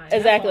 to wine. That's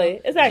Exactly. all.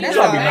 Exactly. You That's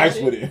gotta be all. nice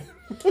with it.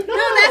 No,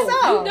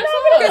 that's all. That's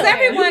all. Because You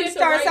everyone get the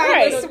starts right out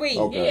Right. with sweet.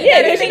 Okay. Yeah,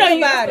 You because you know gotta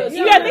you think about it.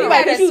 you gotta think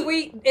about it. 'cause You you- got a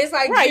sweet. It's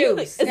like Right, juice.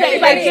 it's like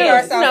Everybody juice.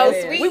 starts You off know,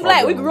 with sweet. we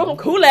black. We grew up on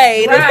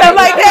Kool-Aid and Right. stuff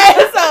like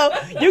that.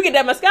 So you get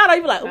that Moscato,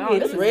 you be like, Oh, ooh,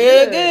 this this is is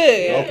real good.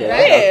 good.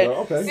 Okay. Yeah.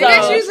 Okay. And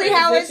that's So- usually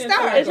how it Transition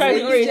starts. to It's like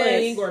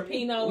Riesling or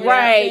Pinot. Or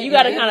Right, something, you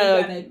gotta and then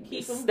kinda you gotta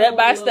keep 'em step by going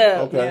a little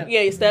step. bit. Okay.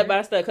 Yeah, step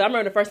by step. Because I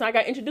remember the first time I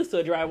got introduced to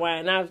a dry wine,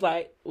 and I was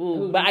like,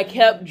 ooh, but I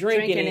kept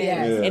drinking it.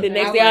 Yes. Yeah. And the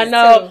next I thing I was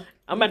know, too.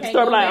 I'm at the You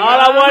store can't like, go all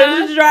back. I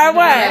want is dry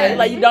wine. Yeah.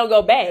 Like, you don't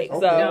go back. Okay.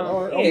 So,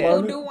 All right. yeah.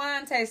 People do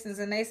wine tastings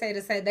and they say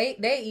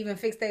they even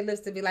fix their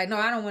lips to be like, no,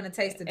 I don't want to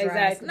taste the dry.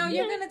 Exactly. No,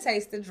 you're gonna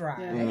taste the dry.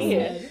 Yeah.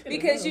 Yeah.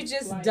 Because you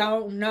just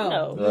don't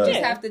know. No. You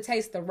just Right. have to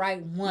taste the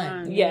right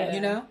one. Yeah.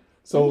 You know?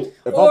 So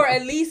if Or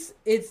I'm, at least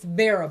it's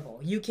bearable.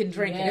 You can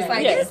drink it. It's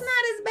like Yes. it's not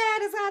as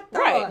bad as I thought.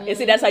 Right. And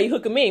see, that's how you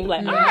hook them in.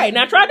 Like, all right,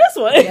 now try this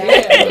one.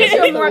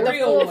 You're more the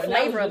real full one. That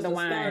flavor was of the just a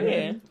wine. starter.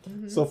 Yeah.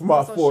 so for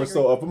my So four, sugary.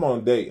 so if I'm on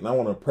a date and I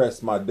want to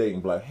impress my date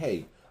and be like,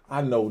 hey,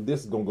 I know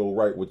this is gonna go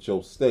right with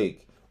your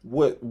steak.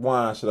 What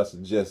wine should I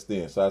suggest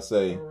then? So I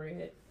say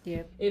Red.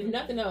 Yep. If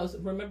nothing else,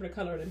 remember the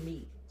color of the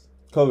meat.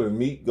 Color of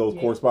meat goes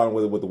corresponding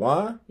with the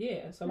wine.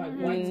 Yeah, so like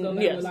whites go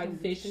better with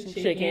like fish and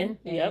chicken,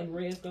 and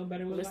reds go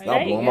better with like.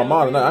 I'm blowing my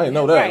mind. I didn't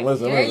know that. Right.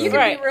 Listen, Yeah, listen. you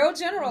can be real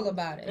general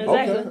about it.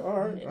 Exactly. Okay, all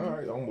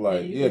right. I'm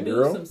like, You yeah, can do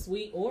girl. some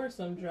sweet or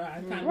some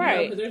dry. Kind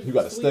Right. Of, you know, 'cause You got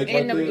a there's steak sweet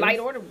In the there? light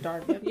or the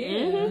dark.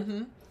 Yeah.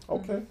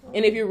 Okay.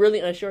 And if you're really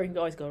unsure, you can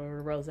always go to the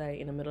rosé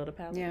in the middle of the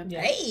palette. Yeah.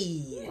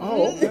 Hey.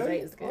 Oh, Rosé okay.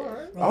 is good. All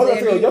right. Oh, y'all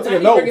took Now a you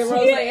note. forget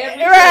rosé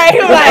every Right.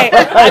 You're like,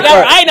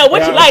 I know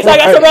what you like, so I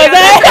got some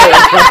rosé.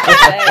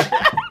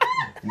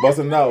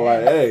 Busting out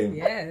like, hey.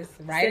 Yes.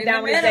 Right Sit in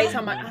down the with the middle. day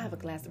talking about, I have a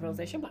glass of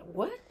rosé. I'm like,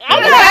 what?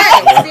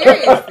 Right.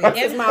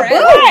 Seriously. It's my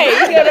Incredible. Right.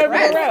 You get over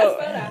the road.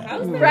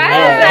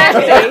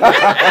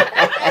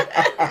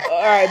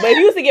 All right, but if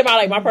you used to get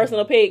my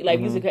personal pick, like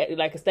you used to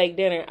like a steak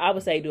dinner, I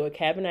would say do a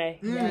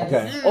Cabernet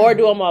Okay. or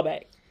do a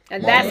Malbec.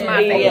 And that's my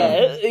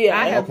favorite. Yeah.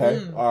 I have,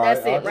 Okay. All right.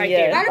 that's it right Yeah.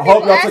 A lot there. of I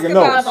hope people y'all ask taking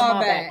about notes.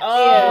 Malbec.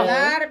 Oh. A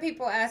lot of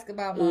people ask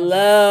about Malbec.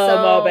 Love So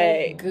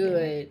Malbec.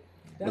 good.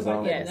 That's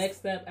like the Yes. next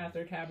step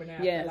after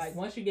Cabernet. Yes. Like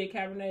once you get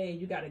Cabernet,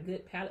 you got a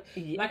good palate.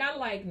 Yeah. Like I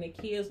like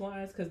Nikia's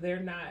wines because they're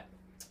not,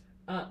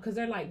 because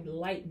they're like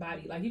light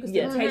body. Like you can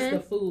still Yes. taste the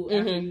food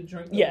after you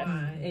drink the Yeah.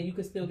 wine, and you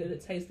can still get a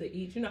taste of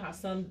each. You know how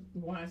some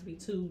wines be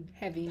too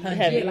Heavy.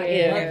 Heavy. like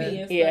Yeah.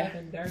 fluffy and Yeah. stuff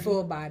and dirty.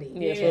 Full body.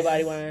 Yeah, full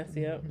body wines.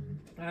 Yep.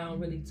 I don't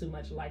really too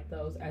much like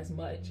those as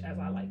much as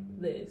I like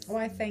this.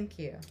 Why, thank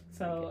you.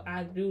 So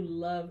I do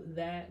love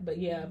that. But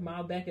yeah,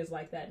 Malbec is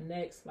like that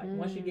next. Like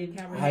once you get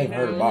Cabernet I ain't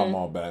heard down, about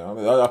Malbec. I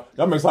mean, y'all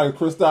mix like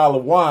Cristal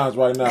of wines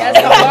right now. That's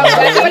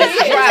what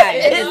it's dry.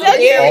 It's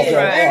very Okay.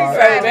 dry. All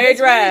right. Very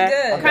dry.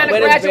 Good. Kind of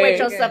But it's graduate very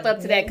yourself up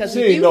to that because She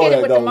if ain't you know hit it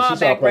that, with the though. She Malbec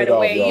tried right to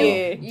play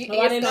away, it off, you Oh,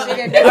 I didn't know. All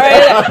right,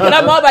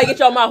 that Malbec get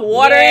your mouth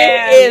watering.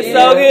 It's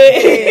so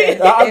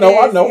good. I know.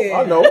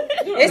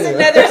 It's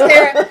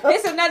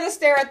another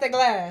stare at the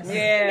glass.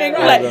 And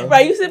you're like,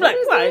 right, you sit like,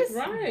 right.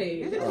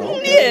 yeah, That's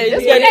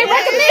yeah, what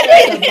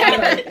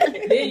they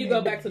recommend. Then you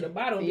go back to the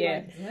bottom. And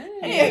Yeah. Be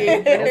like,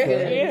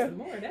 dang, Yeah. some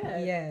more of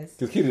that. Yes.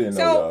 Because Keita didn't know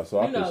So, y'all, so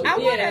I You know, appreciate I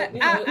it. wanna-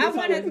 yeah, I it's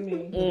wanna- always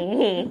me.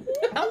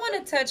 Mm-hmm. I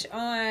want to touch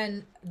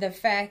on the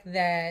fact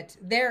that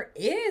there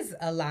is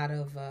a lot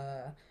of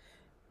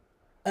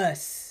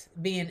us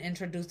being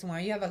introduced to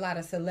wine. You have a lot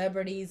of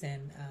celebrities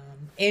and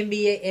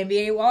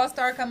NBA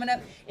All-Star coming up,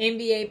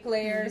 NBA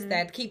players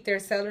that keep their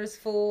cellars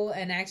full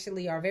and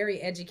actually are very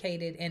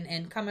educated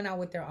and coming out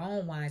with their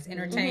own wines,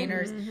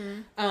 entertainers.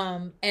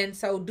 And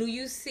so do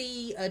you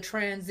see a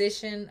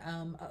transition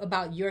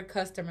about your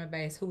customer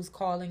base? Who's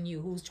calling you?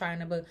 Who's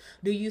trying to book?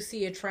 Do you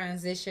see a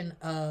transition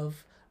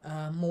of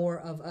more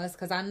of us,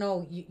 because I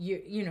know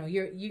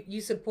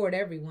you support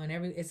everyone.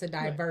 It's a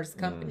diverse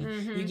company.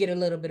 You get a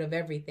little bit of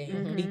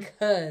everything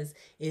because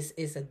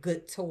it's a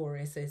good tour.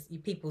 It's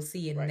people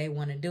see it and they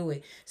want to do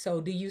it. So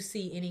do you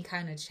see any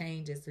kind of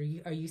changes?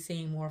 Are you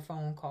seeing more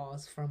phone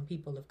calls from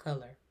people of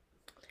color?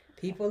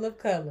 People of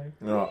color.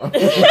 No.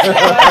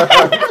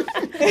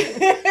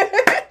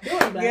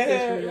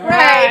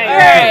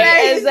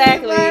 Right,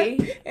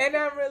 exactly. And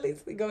I'm really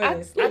go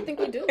ahead. I think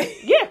we do.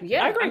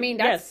 Yeah, I agree. I mean,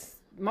 that's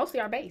mostly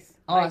our base.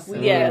 Awesome.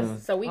 Like,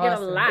 Yes. So we get a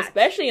Awesome. lot.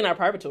 Especially in our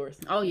private tours.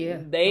 Oh, yeah.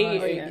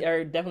 They yeah.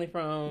 are definitely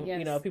from,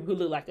 Yes. people who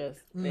look like us.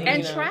 They, And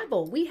you know,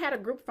 travel. We had a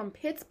group from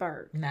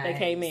Pittsburgh Nice. they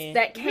came in.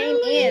 that came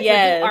in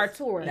Yes. to do our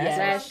tour Yes.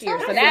 last year.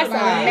 So That's that's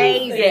nice.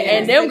 amazing. Yeah,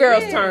 and them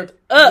girls turned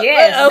up.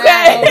 Yes.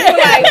 Okay. Nice. Like, They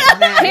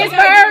gotta give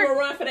Pittsburgh. them a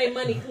run for their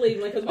money,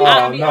 Cleveland, because we Oh,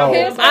 gotta be no. out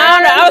here. I don't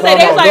know. I would say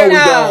they was like, No,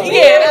 we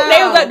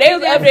don't. they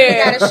was up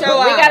there. Gotta show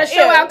We out. got to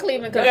show out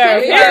Cleveland. Cause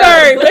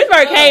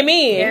Pittsburgh came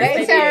in. Yes,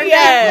 They turned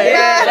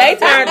Yeah, up. they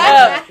turned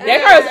up.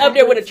 That girls up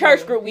there with a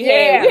church group we had.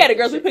 Yeah. We had the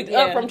girls we picked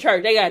up Yeah. from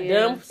church. They got Yeah.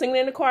 them singing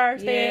in the choir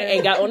stand Yeah.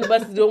 and got on the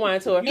bus to do a wine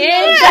tour. in the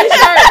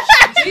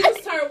church.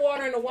 Jesus turned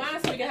water into wine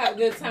so we can have a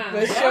good time. For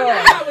Y'all sure.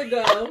 know how we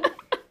go.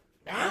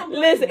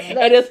 Listen,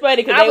 and it's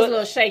funny because I they was a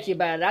little shaky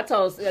about it. I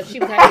told her she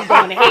was having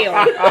going to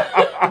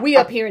hell. We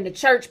up here in the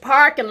church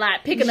parking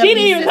lot picking up. She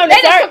didn't even these- come to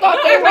They just church. took off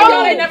I their know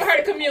they robes. never heard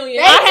of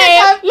communion. I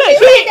had look, I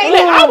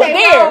was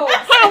there. robes.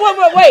 Hold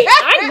on, wait.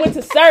 I went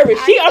to service.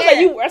 I was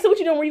like, I said, what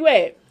you doing? Where you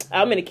at?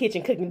 I'm in the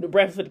kitchen cooking the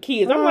breakfast for the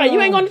kids. I'm like, you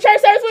ain't going to church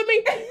service with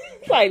me?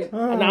 It's like,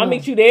 no, I'll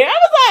meet you there. I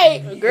was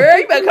like, girl,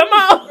 you better come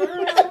on.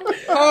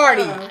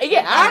 Party.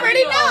 Yeah, I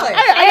already know it.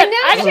 I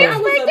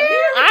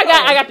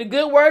got the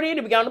good word in,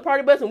 and we got on the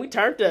party bus, and we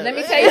turned up. Let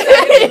me tell you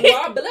something.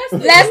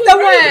 Bless the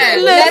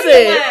wine.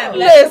 Listen.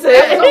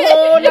 That was a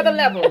whole nother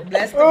level.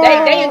 Bless the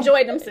wine. They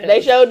enjoyed themselves.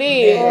 They sure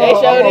did. They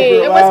Oh, sure I'm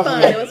did. It was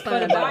fun. It was For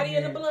fun. the body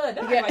and the blood.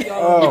 That's like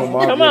y'all. Oh,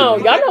 my Come on,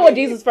 goodness. y'all know what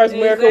Jesus' first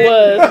miracle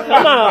was.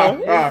 Come on,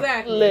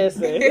 Exactly.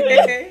 listen.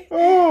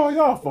 Oh,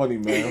 y'all funny,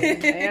 man.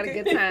 They had a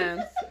good time.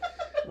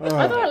 I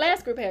thought our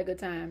last group had a good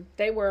time.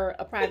 They were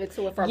a private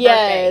tour for a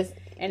Yes.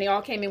 birthday. And they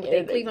all came in with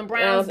their Cleveland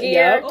Browns Yep.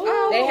 gear.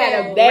 Oh, They had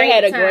a They great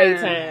had a great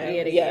time.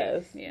 Yeah, they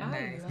Yes. did. Yeah.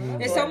 Nice.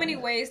 There's so many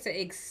ways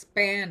to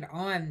expand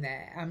on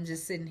that. I'm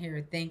just sitting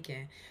here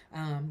thinking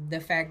the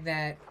fact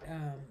that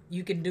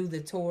you can do the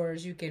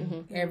tours, you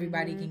can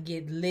everybody can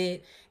get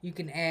lit, you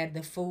can add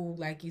the food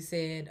like you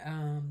said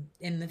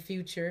in the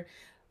future.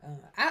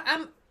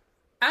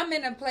 I'm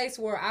in a place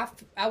where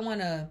I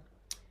want to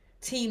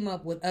team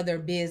up with other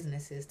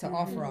businesses to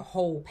offer a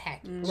whole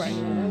package. Right.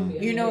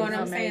 You know what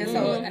I'm saying?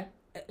 So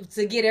Mm-hmm.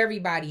 to get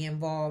everybody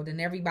involved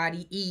and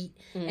everybody eat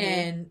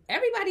and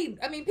everybody,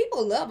 I mean,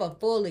 people love a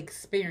full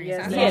experience.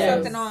 Yes, I saw they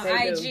something do. on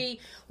They IG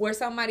where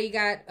somebody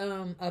got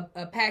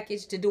a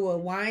package to do a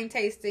wine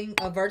tasting,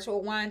 a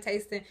virtual wine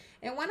tasting.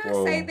 And when I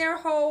say their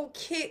whole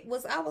kit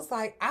was, I was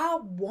like, I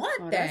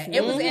want that.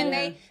 It was, and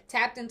they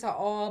tapped into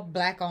all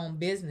Black-owned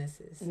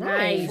businesses.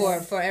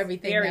 Nice. For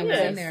everything Very that was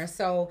in nice. there.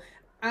 So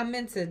I'm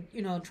into,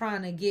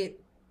 trying to get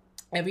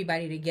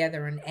everybody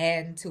together and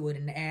adding to it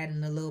and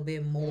adding a little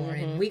bit more.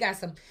 And we got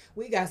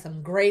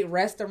some great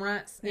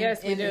restaurants in our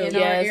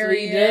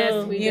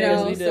area. We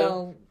do.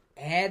 So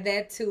add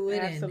that to it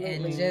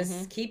and just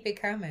Mm-hmm. keep it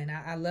coming.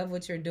 I love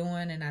what you're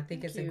doing, and I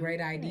think it's a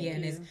great idea.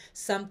 And it's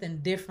something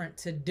different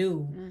to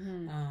do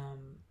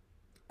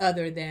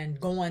other than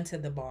going to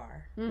the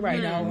bar,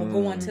 Right. or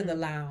going to the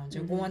lounge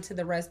or going to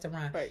the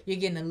restaurant. Right. You're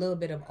getting a little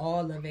bit of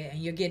all of it,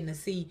 and you're getting to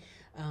see.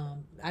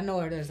 I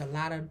know there's a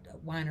lot of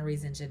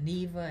wineries in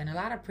Geneva and a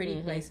lot of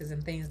pretty places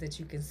and things that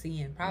you can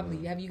see. And probably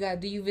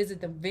do you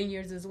visit the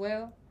vineyards as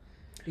well?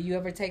 Do you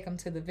ever take them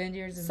to the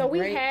vineyards? And So the we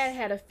grapes?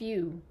 had a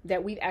few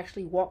that we've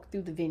actually walked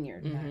through the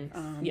vineyard.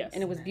 Yes.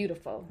 And it was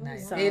beautiful.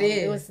 Nice. So It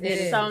is. It was It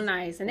is. so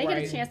nice. And they get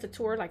Right. a chance to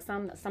tour like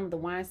some of the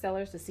wine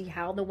cellars to see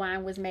how the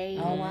wine was made.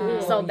 Oh, wow.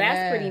 So that's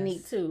Yes. pretty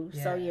neat too.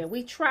 So Yes. yeah,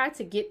 we try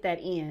to get that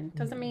in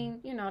because I mean,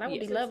 that would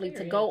be Yes. lovely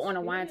to go on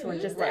a wine tour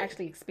and just to Right.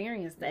 actually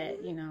experience that.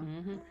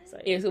 So,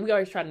 Yeah, so we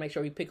always try to make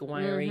sure we pick a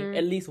winery,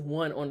 at least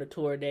one on the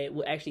tour that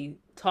will actually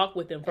talk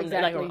with them from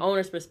like an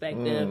owner's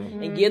perspective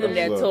and give them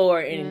that tour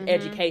and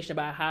education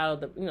about how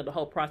the the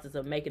whole process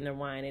of making their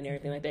wine and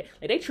everything like that.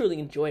 Like they truly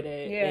enjoy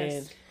that. Yes.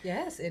 And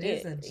Yes, it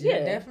is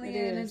definitely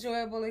it an is.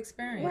 enjoyable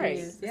experience. Right.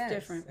 Yes, It's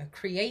different. a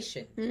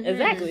creation,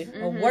 exactly.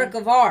 a work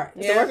of art.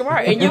 It's a work of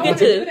art, and you I get want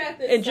to do to that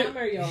this enjoy.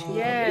 summer, y'all.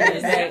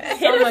 yes, Hit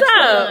so us much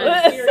up.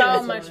 fun. So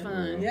Serious much one.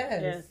 fun.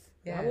 Yes.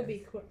 That would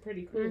be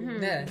pretty cool.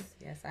 Yes,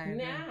 I agree.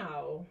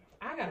 Now,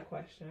 I got a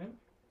question.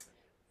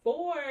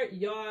 For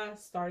y'all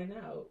starting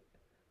out,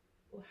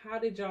 how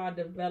did y'all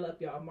develop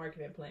y'all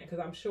marketing plan? Because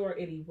I'm sure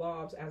it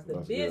evolves as the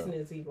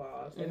business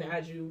evolves and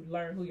as you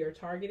learn who your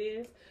target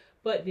is.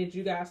 But did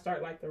you guys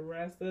start like the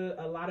rest of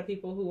a lot of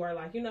people who are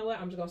like, you know what,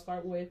 I'm just going to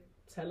start with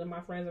telling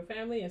my friends and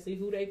family and see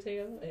who they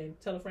tell and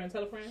tell a friend,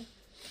 tell a friend?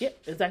 Yep,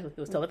 exactly. It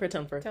was tell a friend,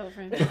 tell a friend. Tell a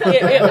friend. It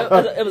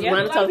was Yeah,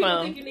 around A the lot of people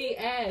telephone. think you need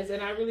ads,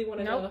 and I really want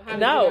to know how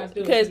No, you guys do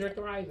it because- because you're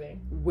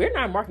thriving. We're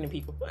not marketing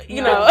people,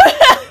 you No. know.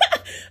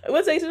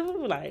 We'll say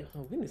we're like,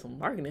 we need some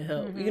marketing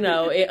help, you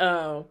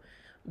know.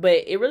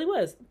 But it really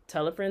was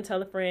tell a friend,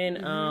 tell a friend.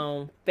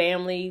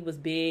 Family was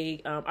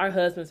big. Our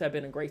husbands have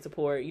been a great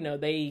support. You know,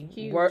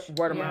 they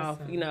word of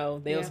mouth. You know,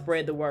 they'll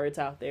spread the words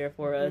out there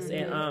for us,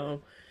 and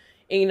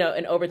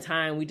over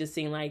time we just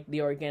seen like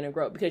the organic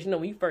growth because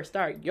when you first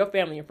start, your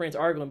family and friends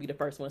are going to be the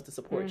first ones to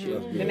support you.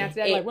 Then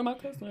after that, like, where my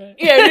customer at?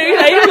 Yeah,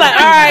 you're like,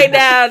 all right,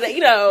 now,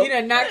 You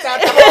done knocked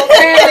out the whole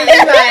family.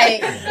 You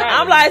like,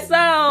 I'm like,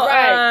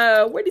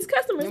 so, where these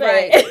customers at?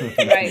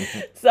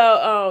 Right.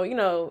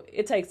 So,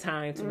 it takes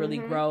time to really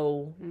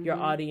grow your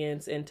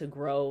audience and to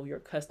grow your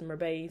customer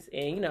base.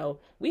 And,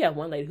 we have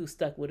one lady who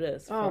stuck with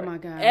us Oh, for my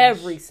gosh.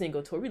 every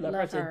single tour. We love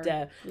her her. to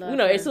death. Love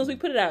As her. soon as we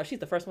put it out, she's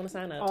the first one to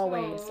sign up.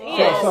 Always.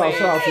 Shout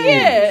out to you.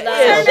 Yeah.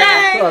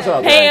 Shout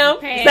out to Pam.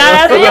 Pam. Shout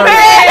out to you,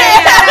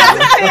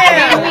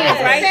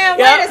 Right? Pam, Yep.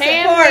 way to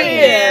support.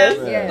 Yes.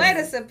 Pam. Way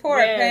to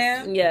support,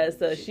 Pam. Yeah,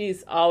 so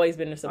she's always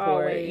been the support.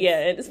 Always.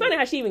 Yeah, and it's funny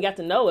how she even got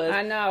to know us.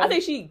 I know. I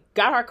think she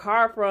got her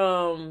car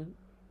from,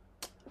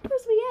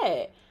 where's we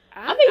at?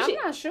 I'm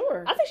not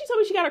sure. I think she told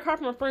me she got her car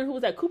from a friend who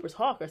was at Cooper's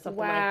Hawk or something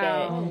like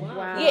that. Oh, wow.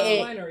 Wow. Yeah,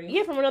 Winery.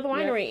 yeah, from another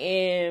winery,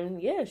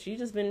 and yeah, she's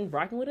just been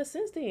rocking with us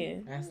since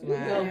then. That's Go,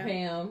 loud.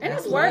 Pam. And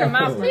That's it's word of love.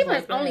 mouth. Cleveland's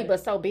Like that. only but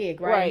so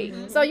big, right?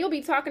 So you'll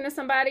be talking to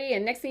somebody,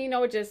 and next thing you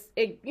know, it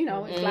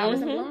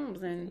flowers and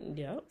blooms, and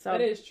Yep. so That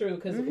is true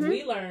because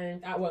we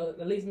learned. Well,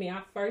 at least me.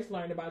 I first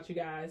learned about you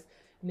guys.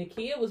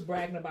 Nikia was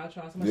bragging about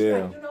y'all so much.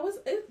 Yeah. She's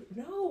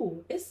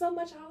like, it's so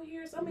much out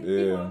here. So many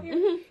people out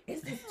here.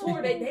 It's this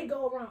tour. They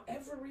go around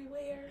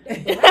everywhere.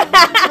 They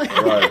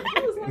Right. I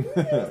was like,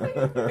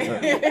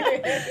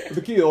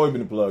 The kid always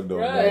been plugged though.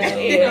 Right. man.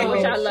 Yeah,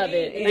 which I love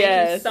it. Thank you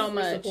Yes. so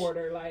much.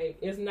 Supporter, like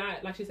it's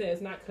not like she said,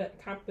 it's not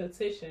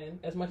competition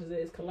as much as it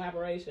is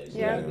collaboration. She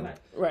Yeah. gotta be like,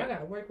 Right. I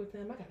gotta work with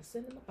them. I gotta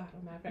send them a bottle.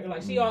 Matter of fact,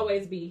 like she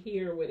always be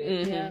here with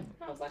it. Yeah.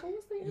 I was like,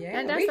 what's the Yeah.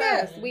 And we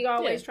that's got- us. We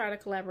always try to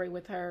collaborate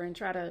with her and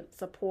try to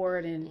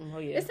support, and Oh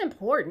yeah. it's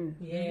important.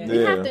 Yeah. We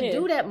have to Yeah.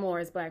 do that more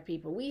as Black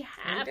people. We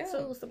have do.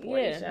 to support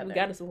each Yeah, other. we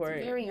gotta support.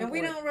 It's very And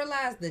important. we don't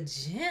realize the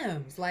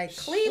gems. Like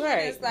Cleveland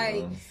Right. is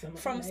like Some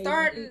from amazing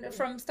starting people.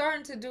 from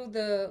starting to do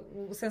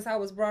since I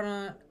was brought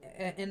on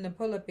in the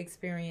pull up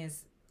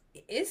experience.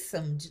 it's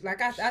some,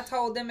 like I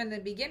told them in the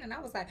beginning, I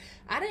was like,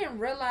 I didn't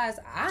realize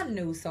I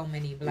knew so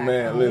many black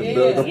Man, homes. listen,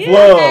 the I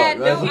plug. had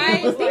no That's-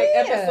 It was like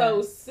idea.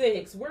 episode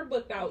 6. We're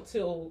booked out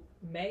till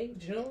May,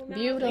 June now.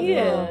 Beautiful.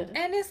 Yeah.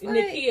 And it's like,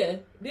 Nikia,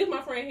 this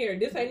my friend here.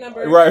 This ain't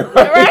number. Right. No,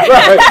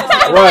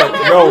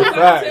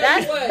 fact.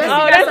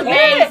 That's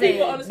amazing.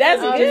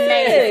 That's good.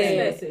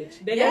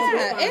 Message. They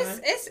yeah,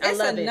 respond. it's I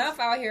love enough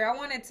out here. I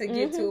wanted to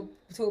get to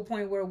a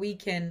point where we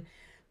can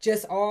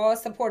just all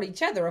support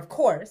each other. Of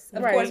course,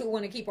 Right. we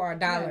want to keep our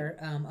dollar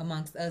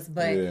amongst us,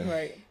 but Yeah.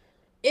 Right.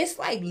 it's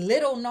like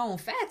little known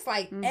facts.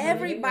 Like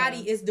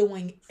everybody is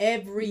doing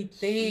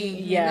everything.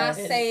 Yes.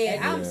 And I say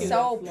And I'm execute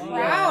so it.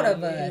 proud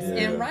of us Yeah.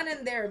 and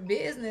running their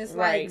business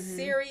Right. like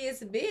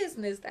serious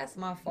business. That's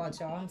my fault,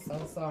 y'all. I'm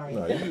so sorry.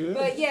 No, you good.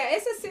 But yeah,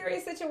 it's a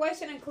serious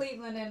situation in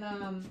Cleveland, and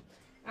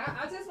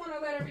I just want to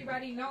let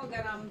everybody know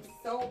that I'm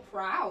so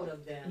proud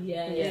of them.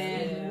 Yes.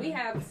 And we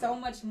have so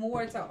much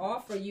more to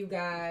offer you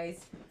guys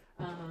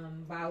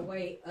by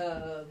way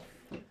of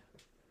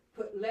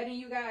letting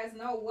you guys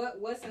know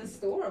what's in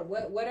store,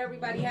 what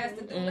everybody has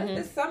to do.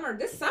 This summer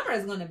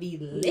is going to be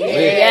lit.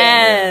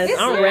 Yes, This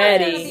I'm summer is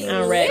ready. gonna be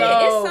I'm lit. ready.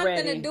 It's So something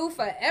ready. to do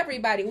for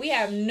everybody. We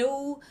have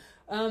new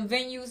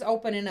venues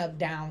opening up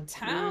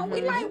downtown.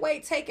 We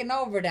lightweight taking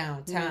over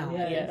downtown.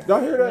 Yeah. Y'all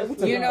hear that? We You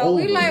taking know,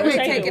 we over. lightweight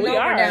We're taking we over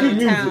are. downtown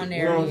You know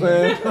what I'm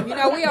area. saying? You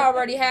know, we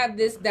already have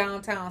this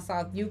downtown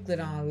South Euclid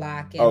on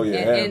lock. And, Oh, yeah,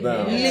 hands and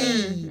down.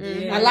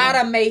 Lee. Yeah. A lot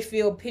of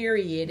Mayfield,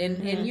 period.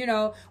 And you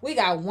know, we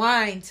got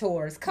wine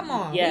tours. Come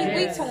on. Yes.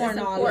 We touring It's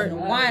all in the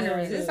important.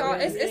 wineries.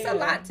 It's a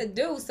lot to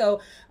do.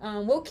 So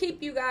we'll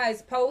keep you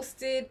guys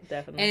posted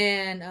Definitely.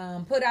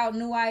 and put out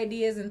new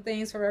ideas and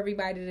things for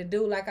everybody to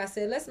do. Like I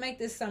said, let's make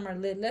this summer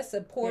lit. Let's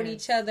support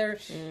each other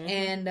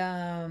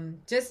and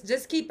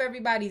just keep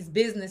everybody's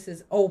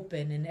businesses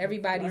open and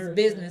everybody's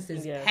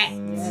businesses Yes. packed.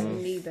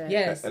 Need that.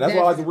 Yes, And that's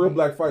why I like the definitely. Real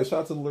Black Friday. Shout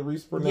out to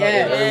Larice Burnett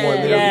Yes. and everyone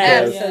there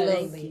Yes. because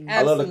Absolutely.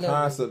 I love the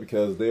concept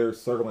because they're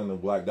circling the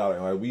black dollar.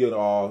 And like we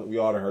all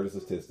done heard the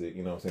statistic,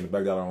 you know what I'm saying? The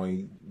black dollar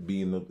only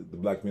be in the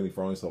black community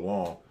for only so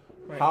long.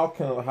 Right. How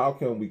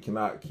can we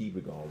cannot keep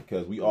it going?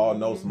 Because we all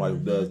know somebody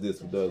who does this,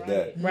 who does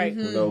that. Right.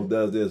 You know, who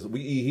does this.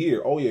 We eat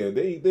here. Oh yeah,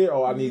 they eat there.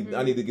 Oh, I need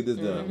to get this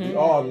done. We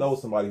all know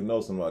somebody who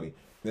knows somebody.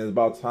 And it's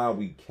about time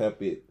we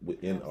kept it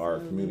within our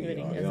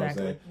community. You know what I'm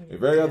Exactly. saying? If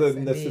every other Yes,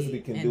 necessity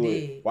indeed. can do it,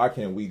 Indeed. why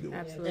can't we do it?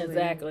 Absolutely.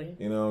 Exactly.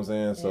 You know what I'm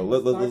saying? So And let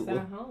it starts let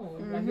at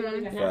home. Like you don't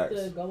even have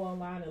to go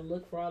online and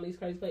look for all these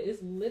crazy places.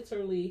 It's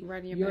literally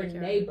Right in your your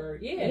backyard. neighbor.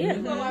 Yeah, Yeah.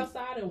 you go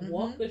outside and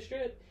walk the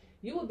strip.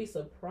 You will be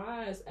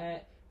surprised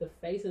at the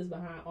faces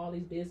behind all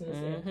these businesses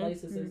and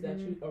places that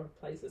you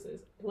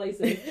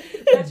places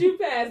that you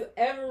pass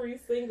every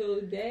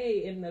single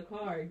day in the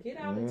car. Get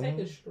out and take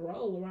a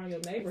stroll around your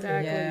neighborhood.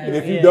 Exactly. Yeah. And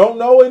if you don't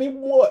know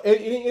anymore,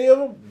 any of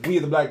them, we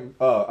the black.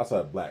 I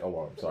said black.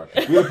 Oh, I'm sorry.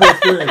 We the Post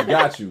Experience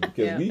got you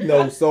because we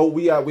know. So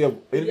we have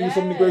interviewed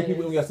so many great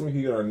people, and we got so many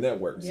people in our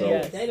network. So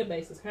Yeah,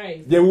 database is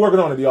crazy. yeah, we're working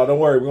on it, y'all. Don't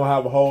worry. We're gonna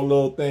have a whole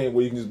little thing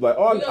where you can just be like,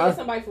 oh, We gonna get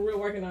somebody for real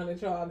working on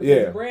it, y'all. because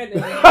Yeah.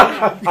 Brandon.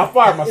 I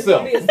fired It's myself.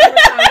 gonna be a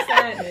summertime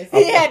sadness.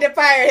 He had to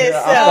fire Yeah,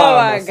 himself. I Oh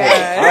fired my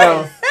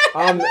myself.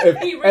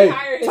 God. He Hey,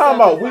 rehired himself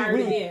time out. and fired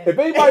again. If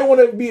anybody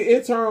want to be an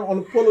intern on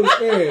the Full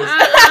Experience,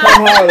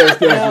 come holler at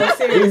us. No, 'cause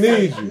we seriously.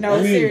 need you. No,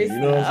 we need seriously.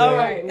 you. You know what I'm All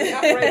saying? right, we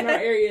operate in our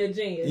area of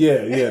genius.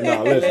 Yeah.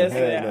 No, listen. hands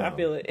I down.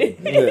 feel it.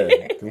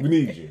 Yeah, 'cause we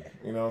need you.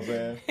 You know what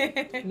I'm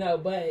saying? No,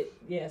 but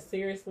yeah,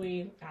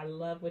 seriously, I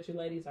love what you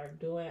ladies are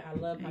doing. I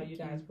love how you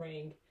guys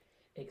bring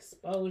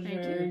exposure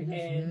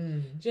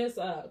and just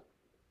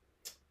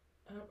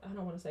I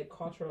don't want to say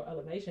cultural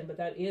elevation, but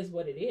that is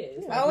what it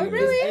is. Oh, it It's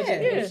really is.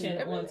 education Yeah,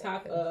 it on really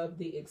top of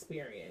the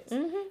experience,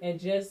 Mhm. and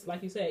just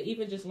like you said,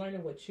 even just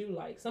learning what you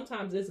like.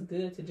 Sometimes it's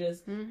good to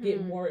just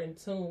get more in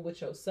tune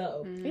with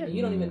yourself. Yeah. And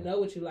you don't even know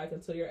what you like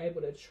until you're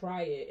able to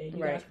try it, and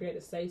you Right. guys create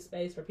a safe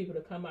space for people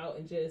to come out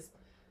and just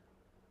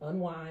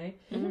unwind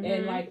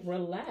and like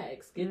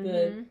relax, get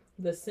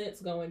the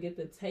sense going, get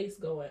the taste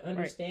going,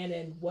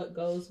 understanding what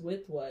goes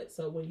with what.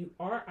 So when you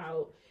are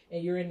out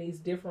and you're in these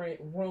different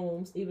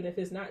rooms, even if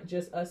it's not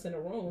just us in a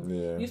room,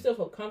 you still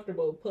feel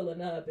comfortable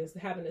pulling up and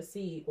having a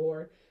seat,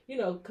 or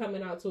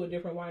coming out to a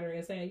different winery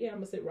and saying, yeah, I'm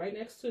gonna sit right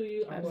next to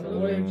you, I'm gonna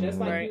order just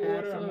like you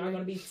order, I'm not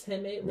gonna be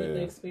timid with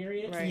the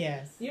experience.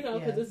 Yes.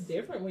 Because it's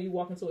different when you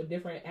walk into a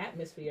different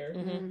atmosphere,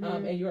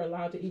 and you're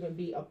allowed to even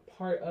be a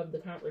part of the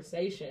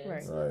conversation.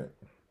 Right.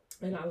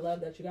 And I love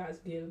that you guys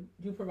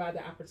provide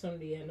the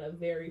opportunity in a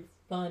very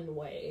fun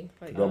way.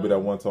 Don't be that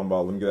one talking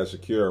about, let me get that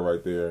Shakira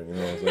right there. You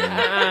know what I'm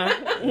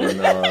saying? And,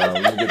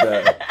 let me get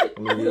that.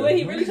 What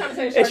he really trying to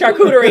say is It's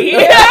charcuterie.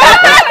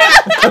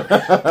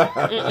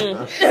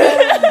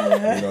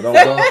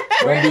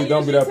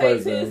 Don't be that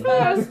Takes person.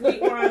 his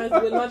sweet wines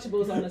with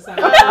Lunchables on the side.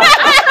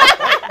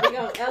 We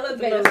gonna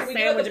elevate. Little So we do the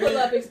sandwich.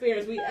 pull-up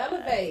experience. We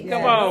elevate.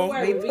 Come Don't on.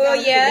 worry. We pull got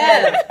you it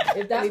up. together.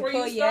 If that's We where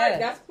pull you you start, up.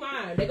 that's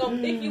fine. They're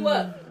gonna pick you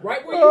up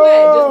right where you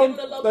at. Just give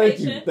them the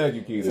location. Thank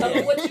you, Keita. Tell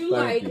them what you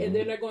like, you. and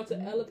then they're going to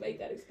elevate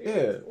that Yeah,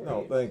 experience. for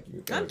no, you. thank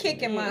you. I'm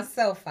kicking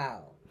myself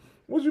out.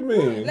 What you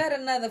mean? Let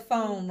another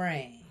phone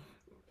ring.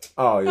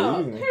 Oh yeah. Oh,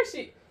 you can-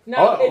 Hershey.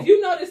 Now, Oh. if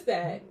you notice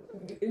that,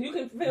 you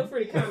can feel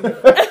free to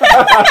comment. right.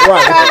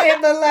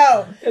 Comment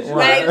below.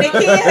 Right. Like,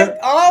 Nakia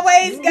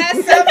always got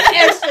something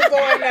extra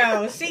going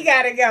on. She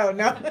gotta go.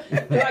 No.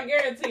 But I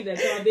guarantee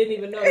that y'all didn't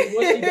even notice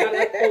what she got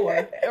up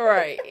for.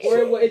 Right.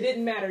 Or it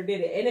didn't matter, did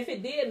it? And if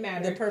it did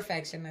matter, The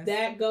perfectionist.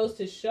 that goes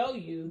to show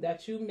you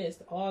that you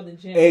missed all the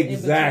gems.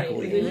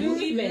 Exactly. In between. If you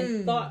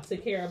even thought to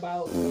care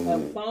about a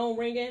phone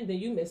ringing, then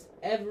you missed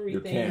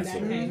everything that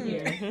came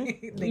here.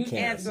 The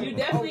cancel You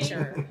definitely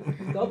culture.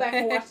 go back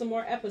and watch some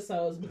more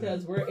episodes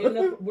because we're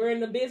in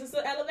the business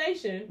of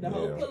elevation, the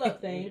whole pull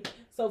up thing.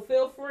 So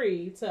feel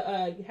free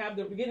to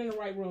get in the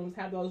right rooms,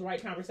 have those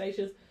right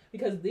conversations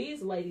because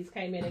these ladies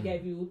came in and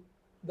gave you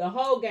the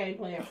whole game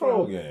plan.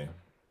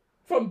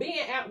 From being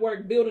at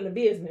work building a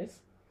business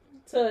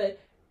to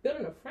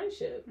building a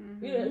friendship.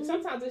 You know,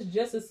 sometimes it's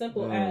just as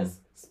simple as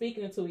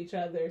speaking to each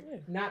other,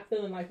 not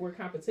feeling like we're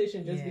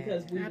competition just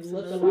because we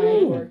look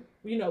alike or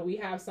we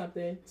have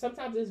something.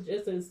 Sometimes it's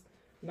just as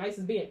nice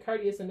as being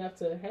courteous enough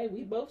to, hey,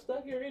 we both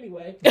stuck here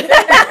anyway.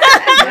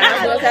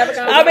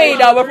 I mean,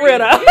 no, but for real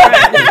though.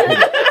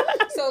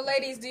 So,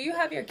 ladies, do you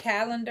have your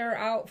calendar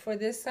out for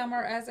this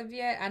summer as of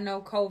yet? I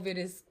know COVID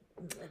is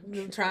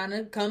trying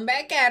to come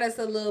back at us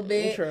a little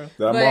bit. True.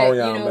 But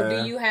Marion, do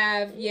man. you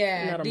have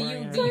Not a do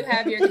Marion. you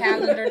have your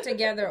calendar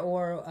together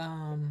or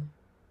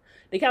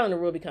The calendar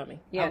will be coming.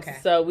 Yes. Okay.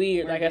 So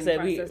we, We're like I in the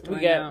said, we process got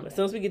right now. as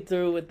soon as we get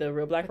through with the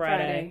real Black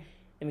Friday.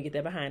 And we get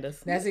that behind us.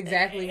 That's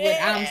exactly what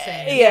I'm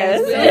saying.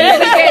 Yes.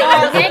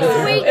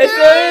 Next week,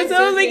 As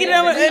soon as we get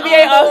done with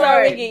NBA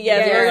All-Star Weekend,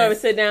 Yes. we're going to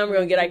sit down, we're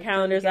going to get our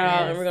calendars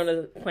out, and we're going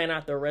to plan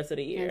out the rest of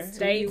the year. And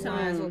stay You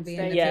guys will tuned. be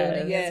in the Yes.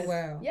 building Yes. as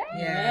well. Yes.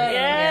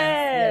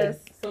 Yes.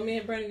 So me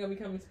and Brandon gonna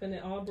be coming spending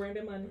all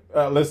Brandon money.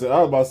 Listen, I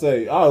was about to say,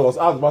 we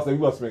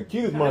gonna spend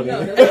Keita's money. I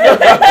You know, know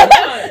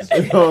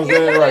that's what I'm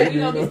saying? Right. you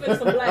gonna be spending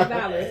some black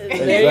dollars.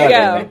 There you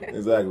go.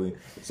 Exactly.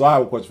 So I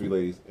have a question for you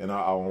ladies, and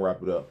I want to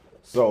wrap it up.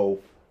 So,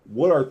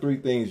 what are 3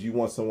 things you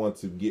want someone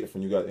to get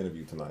from you guys'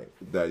 interview tonight?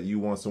 That you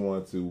want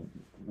someone to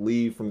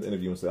leave from the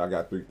interview and say, I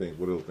got 3 things.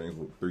 What are those things?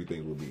 3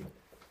 things will be?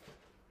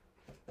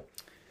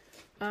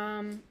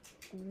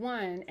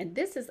 One, and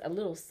this is a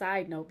little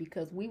side note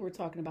because we were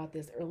talking about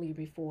this earlier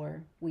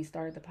before we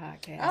started the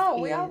podcast.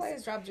 Oh, we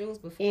always drop jewels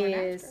before and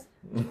after.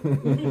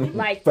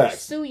 Like Facts.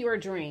 pursue your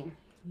dream.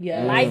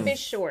 Yes. Life is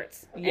short.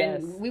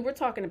 Yes. And we were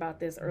talking about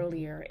this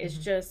earlier. It's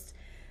just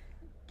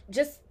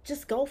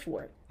go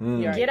for it.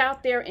 Right. Get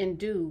out there and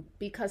do,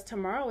 because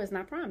tomorrow is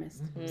not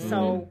promised.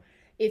 So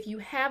if you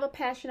have a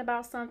passion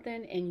about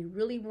something and you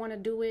really want to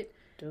do it,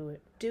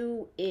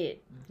 do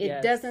it. It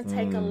Yes. doesn't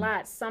take a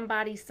lot. Just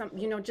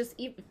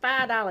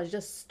 $5.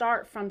 Just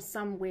start from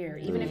somewhere,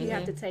 even if you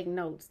have to take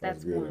notes.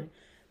 That's good. one.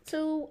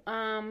 2,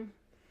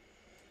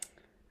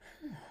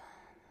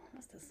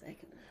 what's the second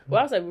one? Well,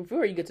 I would say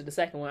before you get to the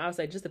second one, I would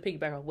say just to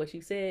piggyback off what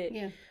you said.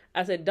 Yeah.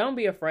 I said don't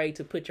be afraid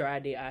to put your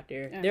idea out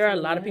there. There are a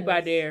lot of people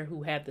out there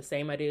who have the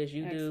same idea as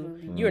you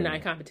Absolutely. do. You're not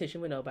in competition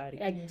with nobody.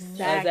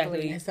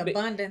 Exactly. It's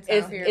abundance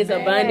It's, out here. it's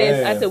man. abundance.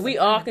 Yes. I said we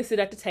all can sit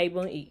at the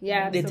table and eat.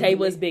 Yeah, the absolutely.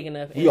 table is big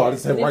enough. We all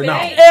just have right now.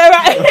 If it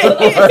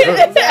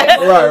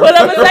Right.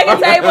 Well, on the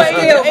second table,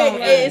 Still gonna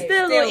eat. it's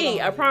still Still gonna eat.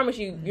 gonna I promise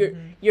you,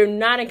 you're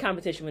not in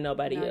competition with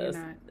nobody No, you're else.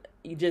 not.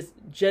 You just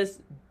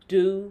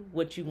do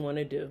what you want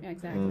to do,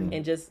 Exactly.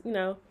 and just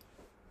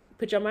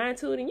put your mind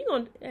to it, and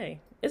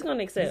it's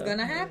gonna excel. It's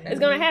gonna happen. It's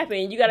gonna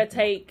happen. You got to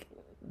take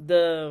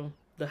the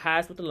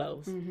highs with the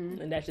lows,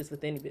 and that's just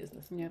with any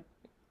business. Yep.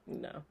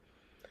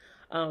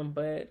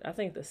 But I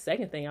think the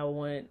second thing I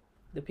want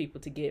the people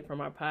to get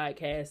from our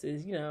podcast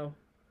is,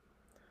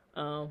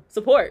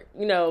 support.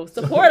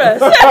 Support us.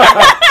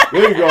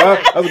 There you go.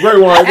 That's a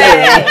great one right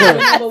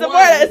there. Support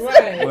us.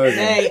 Right. Listen.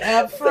 Hey,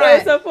 up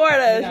front. Support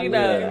us. Everything,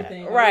 all the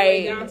way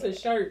Right. down to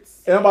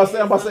shirts. And I'm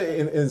about to say,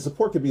 and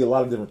support could be a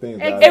lot of different things.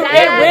 guys. It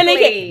really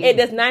Exactly. can. It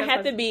does not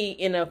have to be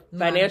in a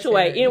financial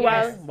way. Monetary, Even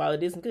yes. while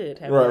it isn't good.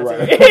 Have Right.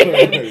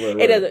 monetary.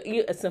 Right. It does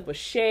a simple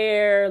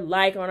share,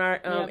 like on our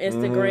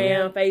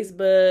Instagram,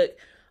 Facebook,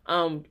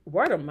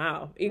 word of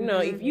mouth.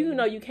 If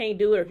you can't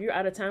do it, if you're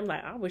out of time,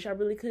 like I wish I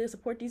really could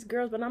support these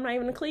girls, but I'm not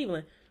even in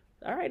Cleveland.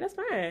 All right, that's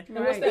fine. And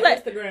what's that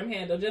Like- Instagram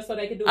handle, just so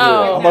they can do it?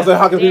 Oh. I'm about to say,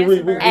 how can we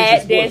Dancing Birds.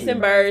 At support Dancing you?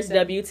 Birds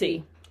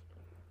WT.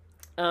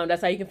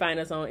 That's how you can find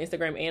us on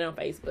Instagram and on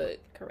Facebook.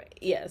 Correct.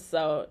 Yes.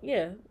 So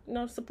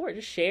support.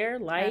 Just share,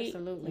 like,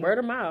 Absolutely. word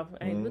of mouth.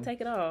 Hey, we'll take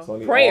it all. So I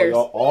need Prayers.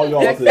 all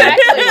y'all Exactly. to.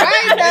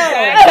 Right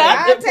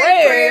now. The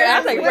prayer.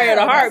 I'll take a prayer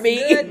to heartbeat.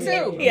 That's good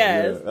too. Yes.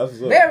 Yeah, that's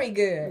what's up. Very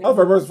good. That's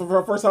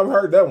the first time I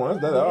heard that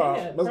one.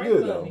 That's pray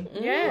good for though. me.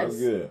 Yes. That's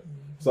good.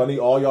 So I need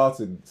all y'all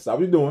to stop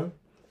what you're doing.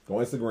 Go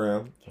on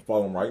Instagram and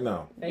follow them right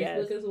now.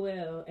 Facebook as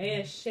well,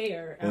 and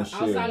share. And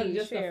share. Outside of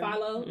just Share. the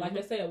follow, like I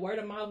said, word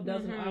of mouth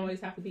doesn't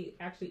always have to be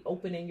actually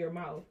opening your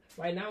mouth.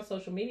 Right now,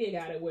 social media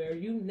got it where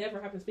you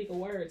never have to speak a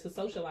word to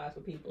socialize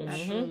with people.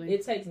 Absolutely.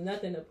 It takes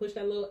nothing to push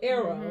that little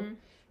arrow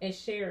and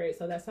share it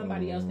so that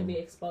somebody else can be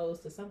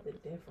exposed to something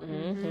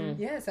different.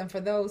 Yes, and for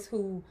those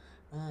who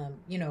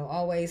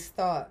always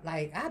thought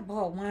like I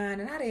bought wine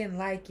and I didn't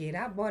like it.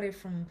 I bought it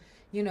from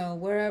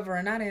wherever,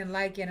 and I didn't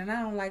like it, and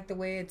I don't like the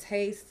way it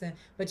tastes.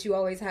 But you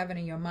always have it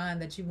in your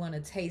mind that you want to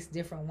taste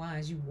different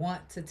wines. You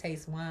want to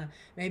taste wine.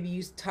 Maybe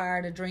you're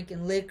tired of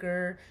drinking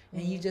liquor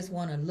and you just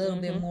want a little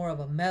bit more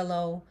of a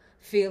mellow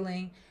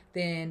feeling.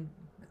 Then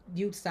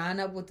you sign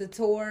up with the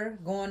tour,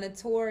 go on the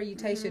tour, you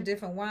taste your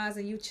different wines,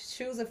 and you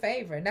choose a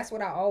favorite. And that's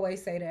what I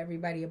always say to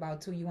everybody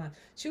about 2U Wine.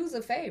 Choose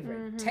a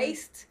favorite.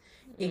 Taste,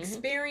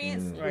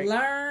 experience,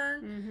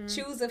 learn,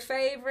 choose a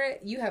favorite.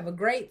 You have a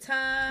great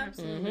time.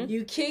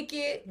 You kick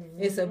it.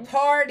 It's a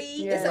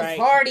party. It's a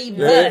party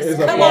bus.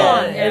 Come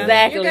on.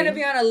 Exactly. You're gonna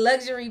be on a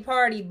luxury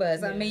party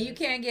bus. I mean, you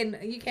can't get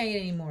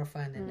any more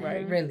fun than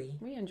that. Really.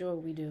 We enjoy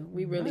what we do.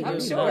 We really I'm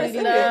do. sure We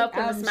love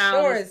putting a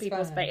smile on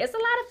people's face. It's a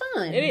lot of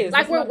fun. It is.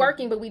 Like we're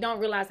working, but we don't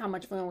realize how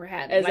much fun we're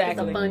having.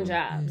 Exactly. Like it's a fun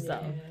job.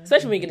 So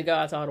especially when we get to go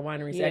out to all the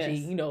wineries.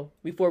 Actually,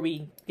 before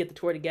we get the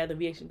tour together,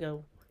 we actually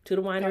go to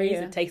the wineries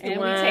and taste the wine.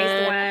 We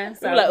taste the wine.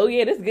 So we're like, oh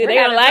yeah, this is good. They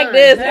gonna having like fun.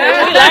 this.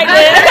 We like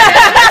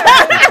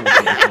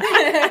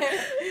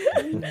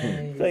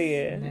this. So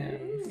yeah.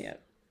 Yeah.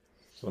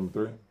 So number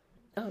 3.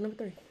 Oh, number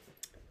 3.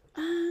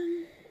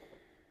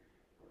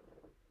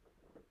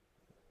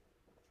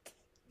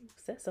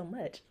 Said so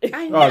much.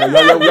 I Oh,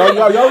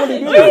 know. y'all really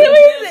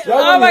good.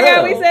 Oh my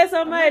God, we said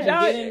so much.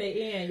 Get in the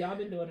end. Y'all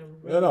been doing a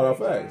really no,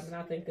 good facts. job,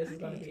 and I think this is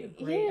gonna be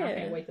great. I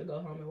can't wait to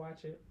go home and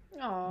watch it.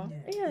 Aw.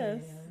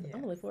 Yes. I'm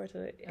gonna look forward to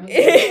it. Comment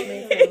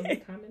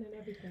and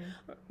everything.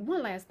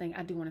 One last thing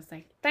I do want to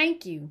say.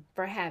 Thank you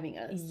for having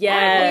us.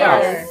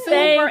 Yes. We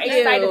are super Thank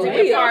excited you. to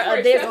be part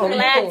of this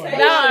platform.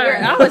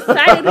 I'm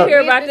excited to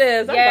hear about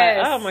this. I'm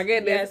like, oh my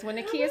goodness. Yes, when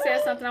the kid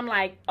says something, I'm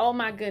like, oh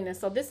my goodness.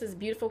 So this is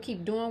beautiful.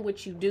 Keep doing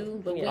what you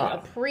do, but we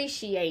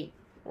appreciate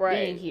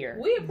being here.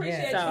 We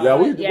appreciate y'all.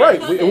 Yeah, Yeah. right.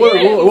 It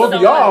wasn't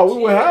for y'all.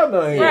 We wouldn't have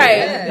none here. Right.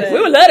 Yes. We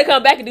would love to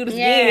come back and do this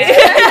again.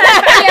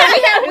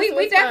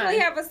 We definitely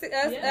have a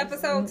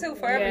episode too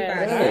for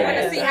everybody. Yes. We want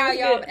to see how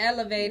y'all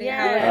elevated,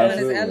 how Yes. everyone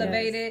is Absolutely.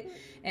 elevated,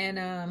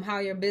 and how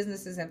your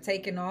businesses have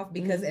taken off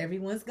because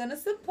everyone's gonna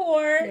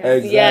support.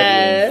 Exactly.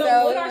 Yes. So,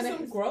 So what are when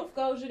some growth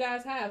goals you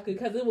guys have?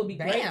 Because it would be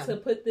great Bam. to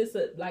put this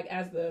like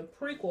as the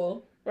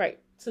prequel Right.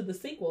 to the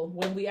sequel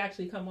when we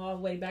actually come all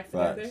the way back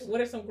together. Facts. What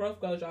are some growth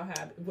goals y'all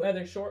have,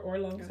 whether short or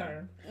long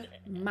term?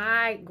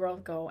 My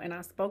growth goal, and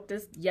I spoke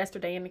this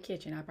yesterday in the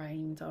kitchen. I probably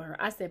even told her.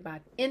 I said by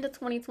end of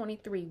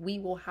 2023, we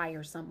will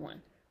hire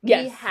someone.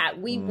 Yes.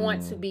 We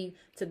want to be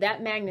to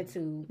that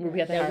magnitude We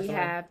have to hire that we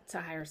someone. have to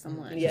hire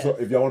someone. Yeah. So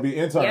if y'all want to be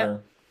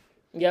intern,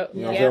 Yep.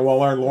 you know what I'm saying?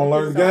 Want to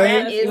learn the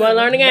game? That You want to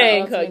learn the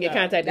game? ultimate Get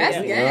goal. contacted.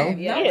 That's Yeah. game.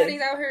 Yeah. Nobody's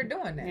out here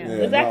doing that. Yeah.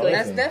 Yeah, Exactly.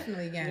 That's listen.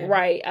 definitely game.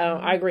 Right.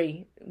 I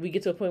agree. We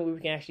get to a point where we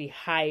can actually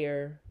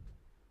hire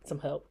some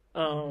help.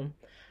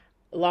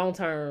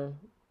 Long-term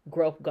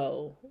growth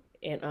goal.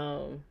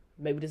 And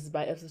maybe this is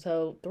by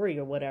episode 3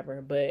 or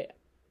whatever, but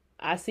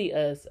I see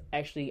us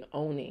actually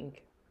owning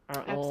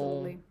our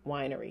Absolutely. own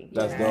winery.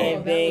 That's Yeah. dope.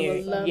 And being,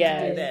 would love to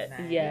yes, do that.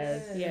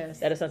 yes, Yes.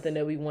 that is something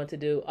that we want to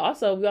do.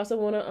 Also, we also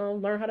want to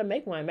learn how to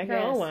make wine, make our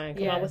own wine.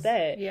 Come on with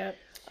that. Yep.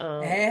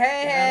 Hey.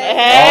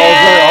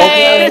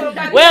 Hey,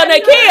 Okay. well,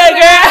 Nakia,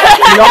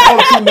 girl. Y'all call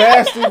it too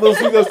nasty. Let's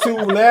see that's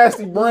too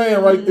nasty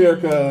brand right there,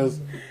 cause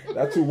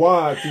that's too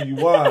wine, you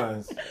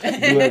wines. Do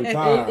every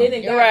time.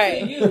 It got Right.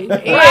 to you.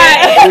 Right.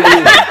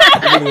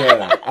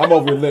 Yeah. I'm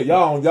over here lit.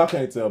 Y'all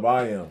can't tell, but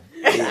I am.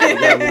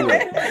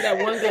 That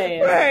one glass.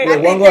 Right. Yeah, I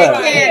one think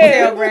glass. they can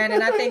tell,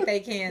 Brandon. I think they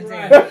can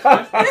tell.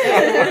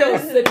 We'll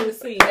sit in the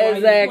seat while you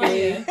Exactly.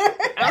 playing.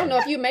 I don't know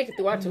if you make it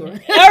through our tour. All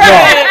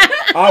right.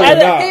 I would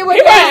not. He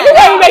wouldn't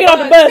make it off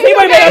the bus. He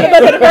wouldn't make it off the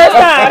bus the first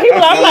time. He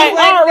was I'm like,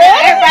 all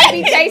right.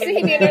 Everybody be tasting.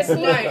 He be in there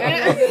sweet.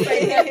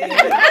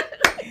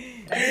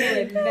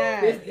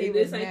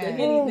 This ain't the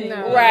Henny thing.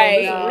 No.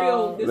 Right. This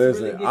real. This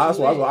Listen, really I gets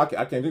swear, lit.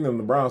 I can't drink them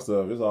the brown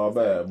stuff. It's all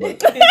bad. But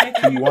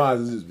T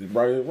wines is just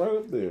right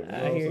up there. You know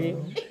I what hear I'm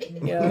you.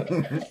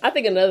 Yeah. I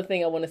think another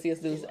thing I want to see us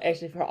do is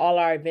actually for all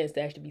our events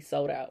to actually be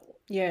sold out.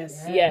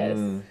 Yes. Yes.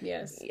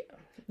 Yes.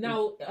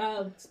 Now,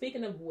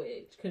 speaking of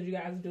which, because you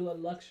guys do a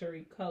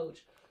luxury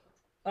coach,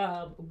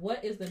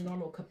 what is the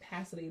normal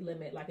capacity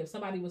limit? Like if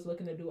somebody was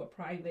looking to do a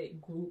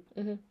private group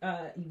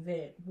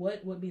event,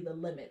 what would be the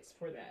limits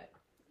for that?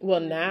 Well,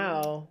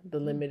 now the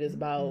limit is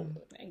about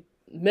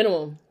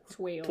minimum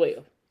 12.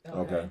 saying?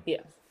 Okay. Yeah.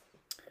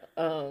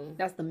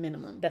 That's the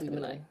minimum. That's we the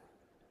would minimum.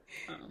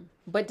 like.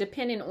 But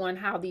depending on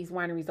how these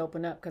wineries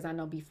open up, because I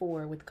know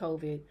before with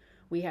COVID,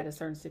 we had a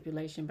certain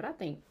stipulation, but I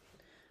think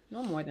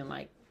no more than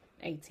like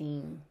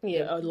 18.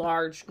 Yeah. A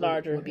large group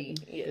Larger. would be.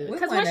 Yeah.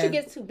 Because once you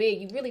get too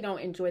big, you really don't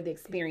enjoy the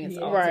experience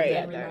Yeah, altogether.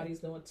 everybody's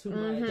doing too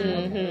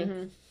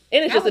much.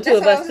 And it's just the two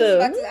of us, too.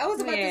 I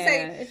was about to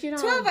say, if you don't-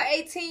 12 or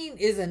 18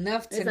 is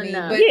enough to me.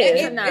 enough. But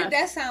Yeah.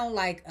 that sounds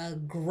like a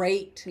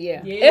great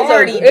Yeah. It's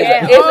party.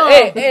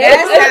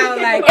 that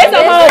sounds like it's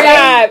a whole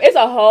vibe. It's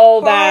a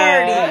whole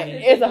Party.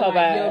 vibe. It's a whole Like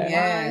vibe. your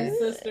Yes.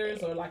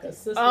 sisters or like a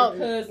sister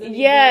cousin.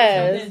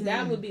 yes. Then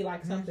that would be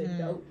like something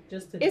dope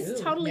just to do.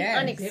 It's totally Yes.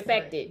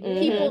 unexpected. Different.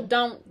 People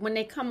don't, when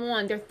they come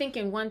on, they're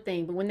thinking one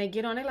thing, but when they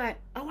get on, they're like,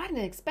 oh, I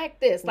didn't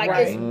expect this. Like,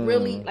 Right. it's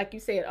really, like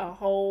you said, it's a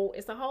whole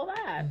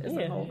vibe. It's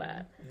Yeah. a whole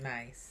vibe.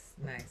 Nice.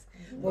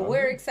 Well,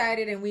 we're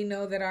excited, and we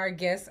know that our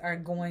guests are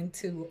going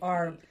to,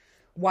 our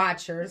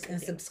watchers and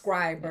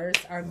subscribers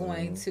are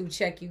going to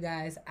check you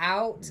guys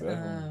out.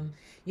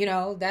 You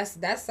know, that's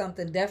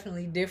something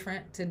definitely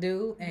different to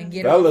do and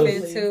get off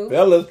into.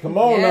 Fellas, come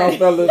on now,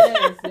 fellas.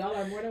 Yes, y'all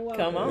are more than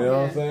welcome. Come on. You know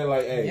what I'm saying?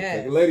 Like, hey, Yes.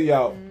 take a lady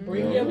out.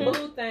 Bring your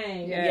boo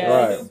thing.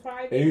 Yes.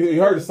 Right. And you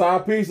heard the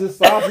side pieces.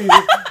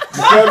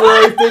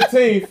 February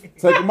 15th.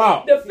 Take them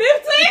out. The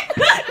 15th?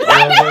 You know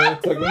what I'm saying?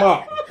 Take them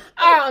out.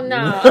 Oh,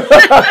 no.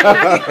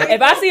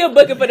 If I see a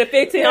booking for the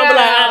 15th,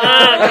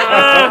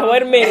 I'm like,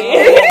 wait a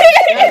minute.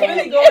 That's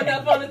really going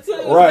up on the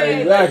Tuesday. Right,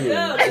 exactly. You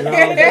Let's know go.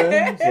 what I'm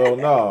saying? So,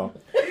 no.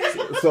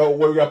 So,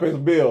 we got to pay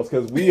some bills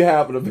because we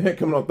have an event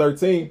coming on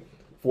 13th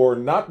for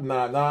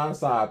not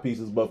side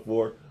pieces, but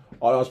for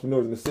all the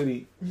entrepreneurs in the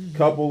city.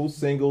 Couples,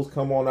 singles,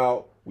 come on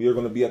out. We are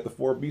going to be at the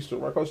 4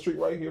 Bistro, right across the street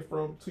right here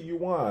from 2U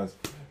Wines.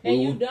 And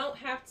you don't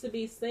have to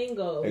be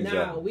single. Exactly.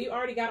 Now, we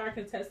already got our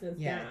contestants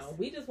Yes. down.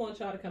 We just want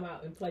y'all to come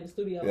out and play the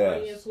studio Yes.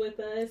 audience with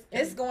us.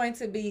 It's going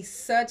to be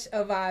such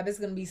a vibe. It's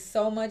going to be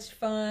so much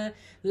fun.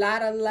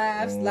 Lot of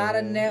laughs, lot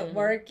of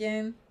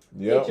networking.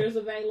 Yep. Pictures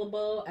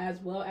available as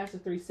well as the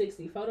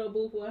 360 photo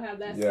booth. We'll have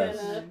that Yes.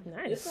 set up.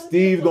 Nice.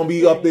 Steve's going to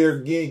be up there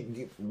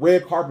getting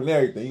red carpet and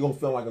everything. You're going to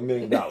feel like $1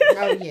 million.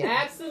 Oh, yeah.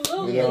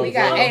 Absolutely. You know We what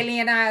got I'm saying?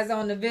 alien eyes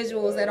on the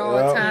visuals at all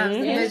Yeah. times.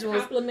 The And visuals.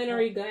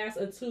 complimentary glass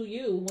to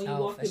you when you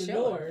Oh, walk for through the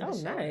sure. door.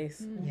 Oh,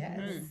 nice.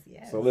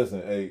 Yes. So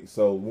listen, hey,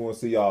 so we want to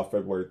see y'all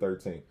February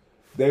 13th.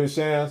 David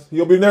Channez,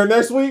 he'll be there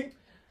next week?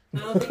 I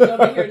don't think you'll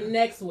be here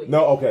next week.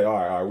 No, okay,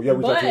 all right. Yeah,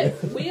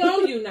 But we owe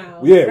you now.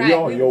 Yeah, Right. we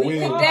on yo. We We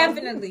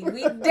definitely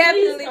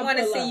come want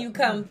to pull see up. you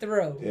come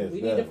through. Yes,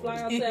 We need to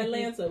fly out to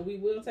Atlanta. We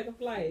will take a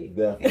flight.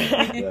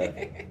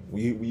 Definitely.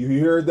 You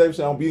hear David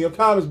Channez, be in your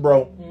comments,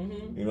 bro.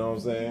 Mm-hmm. You know what I'm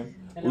saying?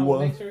 And We I'll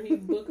want- make sure he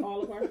book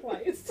all of our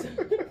flights.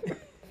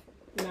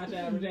 Not your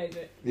average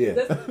agent. Yeah.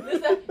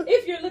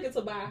 If you're looking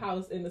to buy a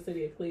house in the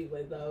city of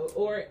Cleveland, though,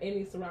 or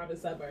any surrounding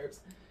suburbs,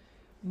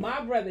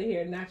 my brother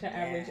here, Not Your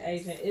Average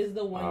Agent, is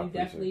the one I you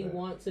appreciate definitely that.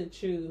 want to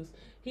choose.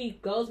 He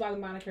goes by the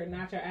moniker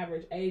Not Your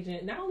Average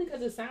Agent, not only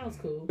because it sounds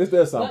cool, This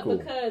does sound but cool.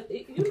 because,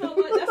 you know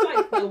what, that's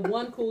like the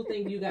one cool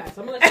thing you got.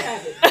 So I'm going to let you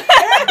have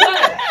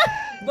it.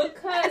 But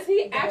because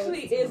he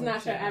actually is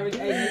Not Your Average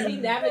Agent, he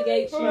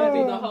navigates you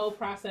through the whole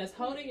process,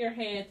 holding your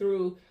hand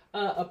through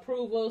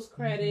approvals,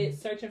 credit,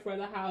 searching for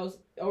the house,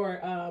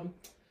 or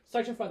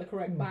searching for the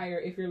correct buyer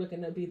if you're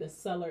looking to be the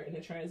seller in the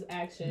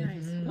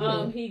transaction.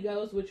 Nice. He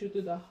goes with you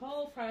through the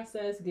whole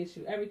process, gets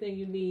you everything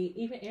you need,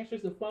 even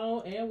answers the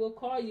phone, and will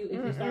call you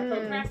if you start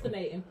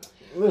procrastinating.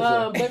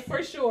 Listen, But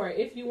for sure,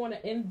 if you want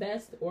to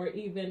invest or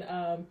even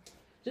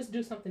just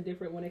do something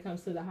different when it comes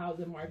to the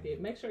housing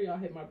market, make sure y'all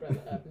hit my brother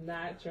up.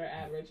 Not Your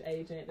Average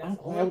Agent. That's I'm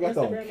glad we got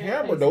that on Instagram and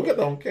camera, though. We got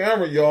that Facebook. on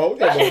camera, y'all. We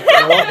got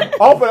that on camera.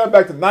 I'll put that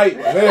back tonight.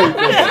 and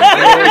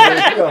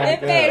everything.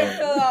 It made him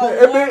feel all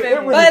It warm really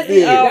and fuzzy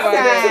did.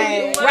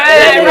 inside.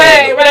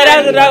 Right.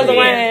 That was the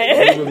one.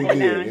 It really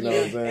did. You know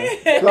what I'm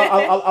saying? So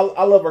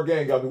I love our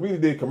gang, y'all. 'Cause we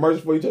did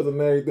commercials for each other and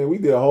everything. We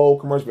did a whole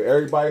commercial for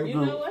everybody in the You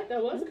group. know what?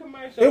 That was a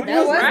commercial. It That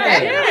was Right.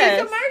 that.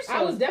 Yes.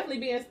 I was definitely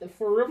being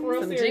for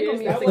real Some serious. jingle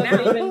That music wasn't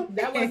now. even.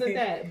 That wasn't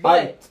that.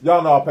 But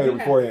Y'all know I paid You it have-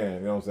 beforehand.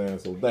 You know what I'm saying?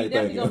 So he thank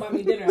definitely you. gonna buy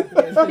me dinner after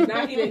this. 'Cause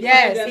now he didn't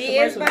Yes, that he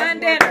is commercial. buying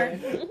That's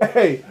dinner.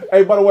 marketing.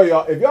 Hey, by the way,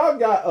 y'all, if y'all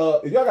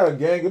got a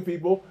gang of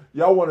people,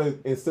 y'all want to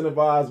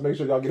incentivize, make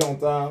sure y'all get on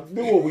time.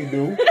 Do what we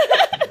do.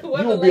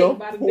 Whoever You will be late on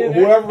by the dinner.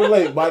 whoever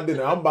late by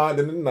dinner. I'm buying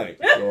dinner tonight.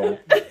 So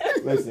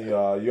listen,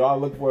 y'all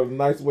look for a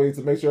nice way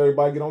to make sure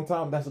everybody get on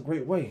time. That's a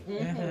great way.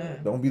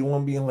 Don't be the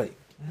one being late.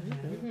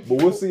 But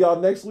we'll see y'all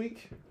next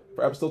week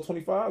for episode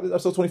 25. This is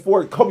episode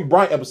 24, Kobe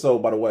Bryant episode,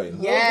 by the way.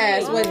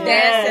 Yes, with Oh.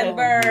 Dancing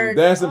Bird.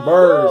 Dancing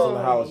birds in the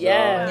house,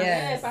 yes. y'all.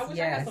 Yes, I wish I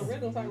Yes. had some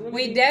rhythms. I really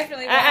We do.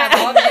 definitely will have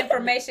all the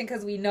information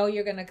because we know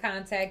you're going to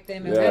contact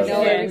them and Yes. we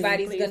know Yes,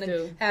 everybody's please going to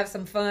do. have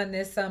some fun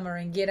this summer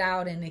and get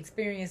out and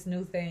experience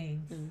new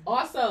things.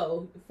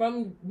 Also,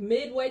 from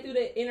midway through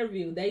the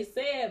interview, they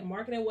said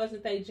marketing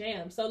wasn't their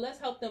jam. So let's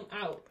help them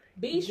out.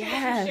 Be sure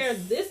Yes. to share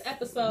this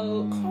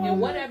episode and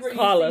whatever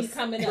Call you us. see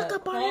coming up.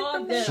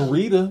 Call them.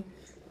 Sharita.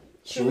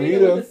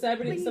 Sharita with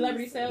the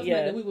celebrity salesman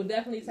Yes. that we will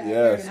definitely tag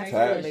Yes, her. and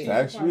tag make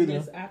Sharita. she's part of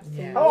this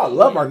episode. Oh, I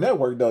love our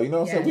network, though. You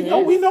know what I'm saying?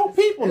 Yes. We know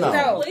people now.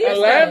 So, Please I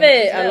love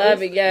it. I don't.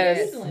 love it.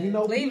 Yes. We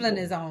know Cleveland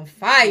people. is on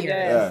fire.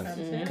 Yes.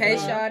 In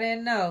case y'all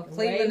didn't know,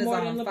 Cleveland Way is more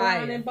on than LeBron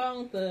fire. and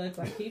Bone Thugs.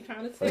 I keep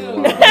trying to Favorite tell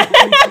you.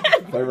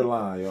 line. Favorite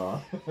line,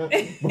 y'all. But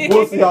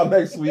we'll see y'all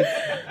next week.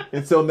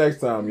 Until next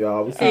time,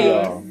 y'all. We'll see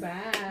y'all.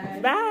 Bye.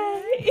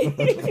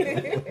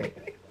 Bye.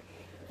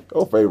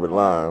 Go favorite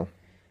line.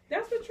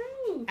 That's the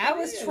truth. I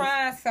was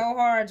trying so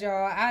hard,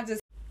 y'all. I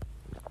just.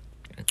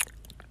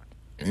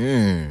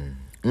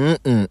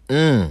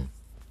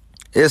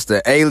 It's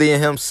the alien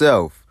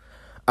himself.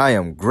 I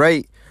am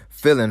great,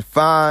 feeling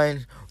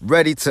fine,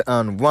 ready to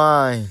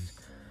unwind.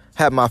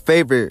 Have my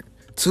favorite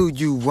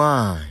 2U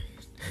wine.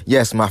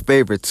 Yes, my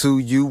favorite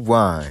 2U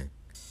wine.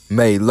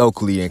 Made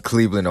locally in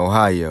Cleveland,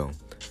 Ohio.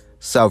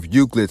 South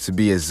Euclid to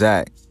be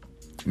exact.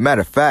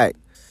 Matter of fact,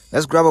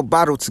 let's grab a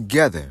bottle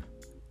together.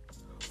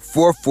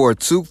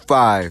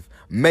 4425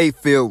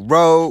 Mayfield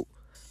Road.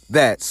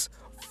 That's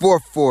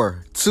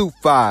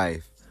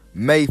 4425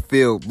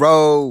 Mayfield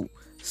Road,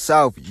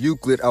 South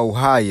Euclid,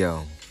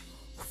 Ohio.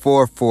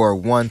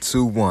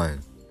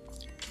 44121.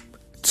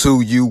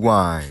 2U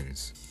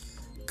Wines,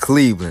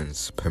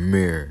 Cleveland's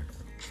premier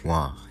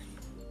wine.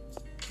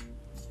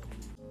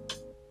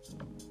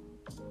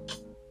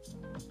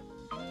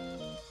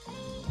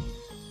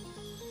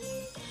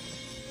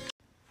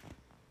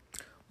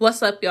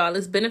 What's up, y'all?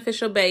 It's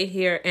Beneficial Bay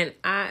here, and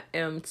I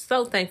am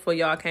so thankful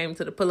y'all came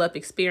to the pull-up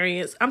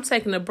experience. I'm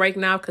taking a break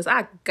now because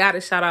I got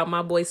to shout out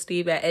my boy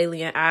Steve at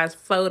Alien Eyes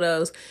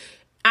Photos.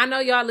 I know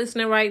y'all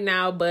listening right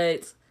now,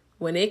 but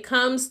when it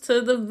comes to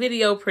the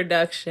video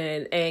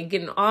production and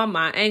getting all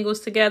my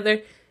angles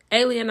together,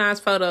 Alien Eyes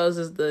Photos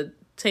is the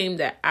team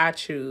that I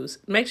choose.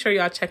 Make sure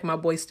y'all check my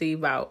boy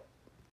Steve out.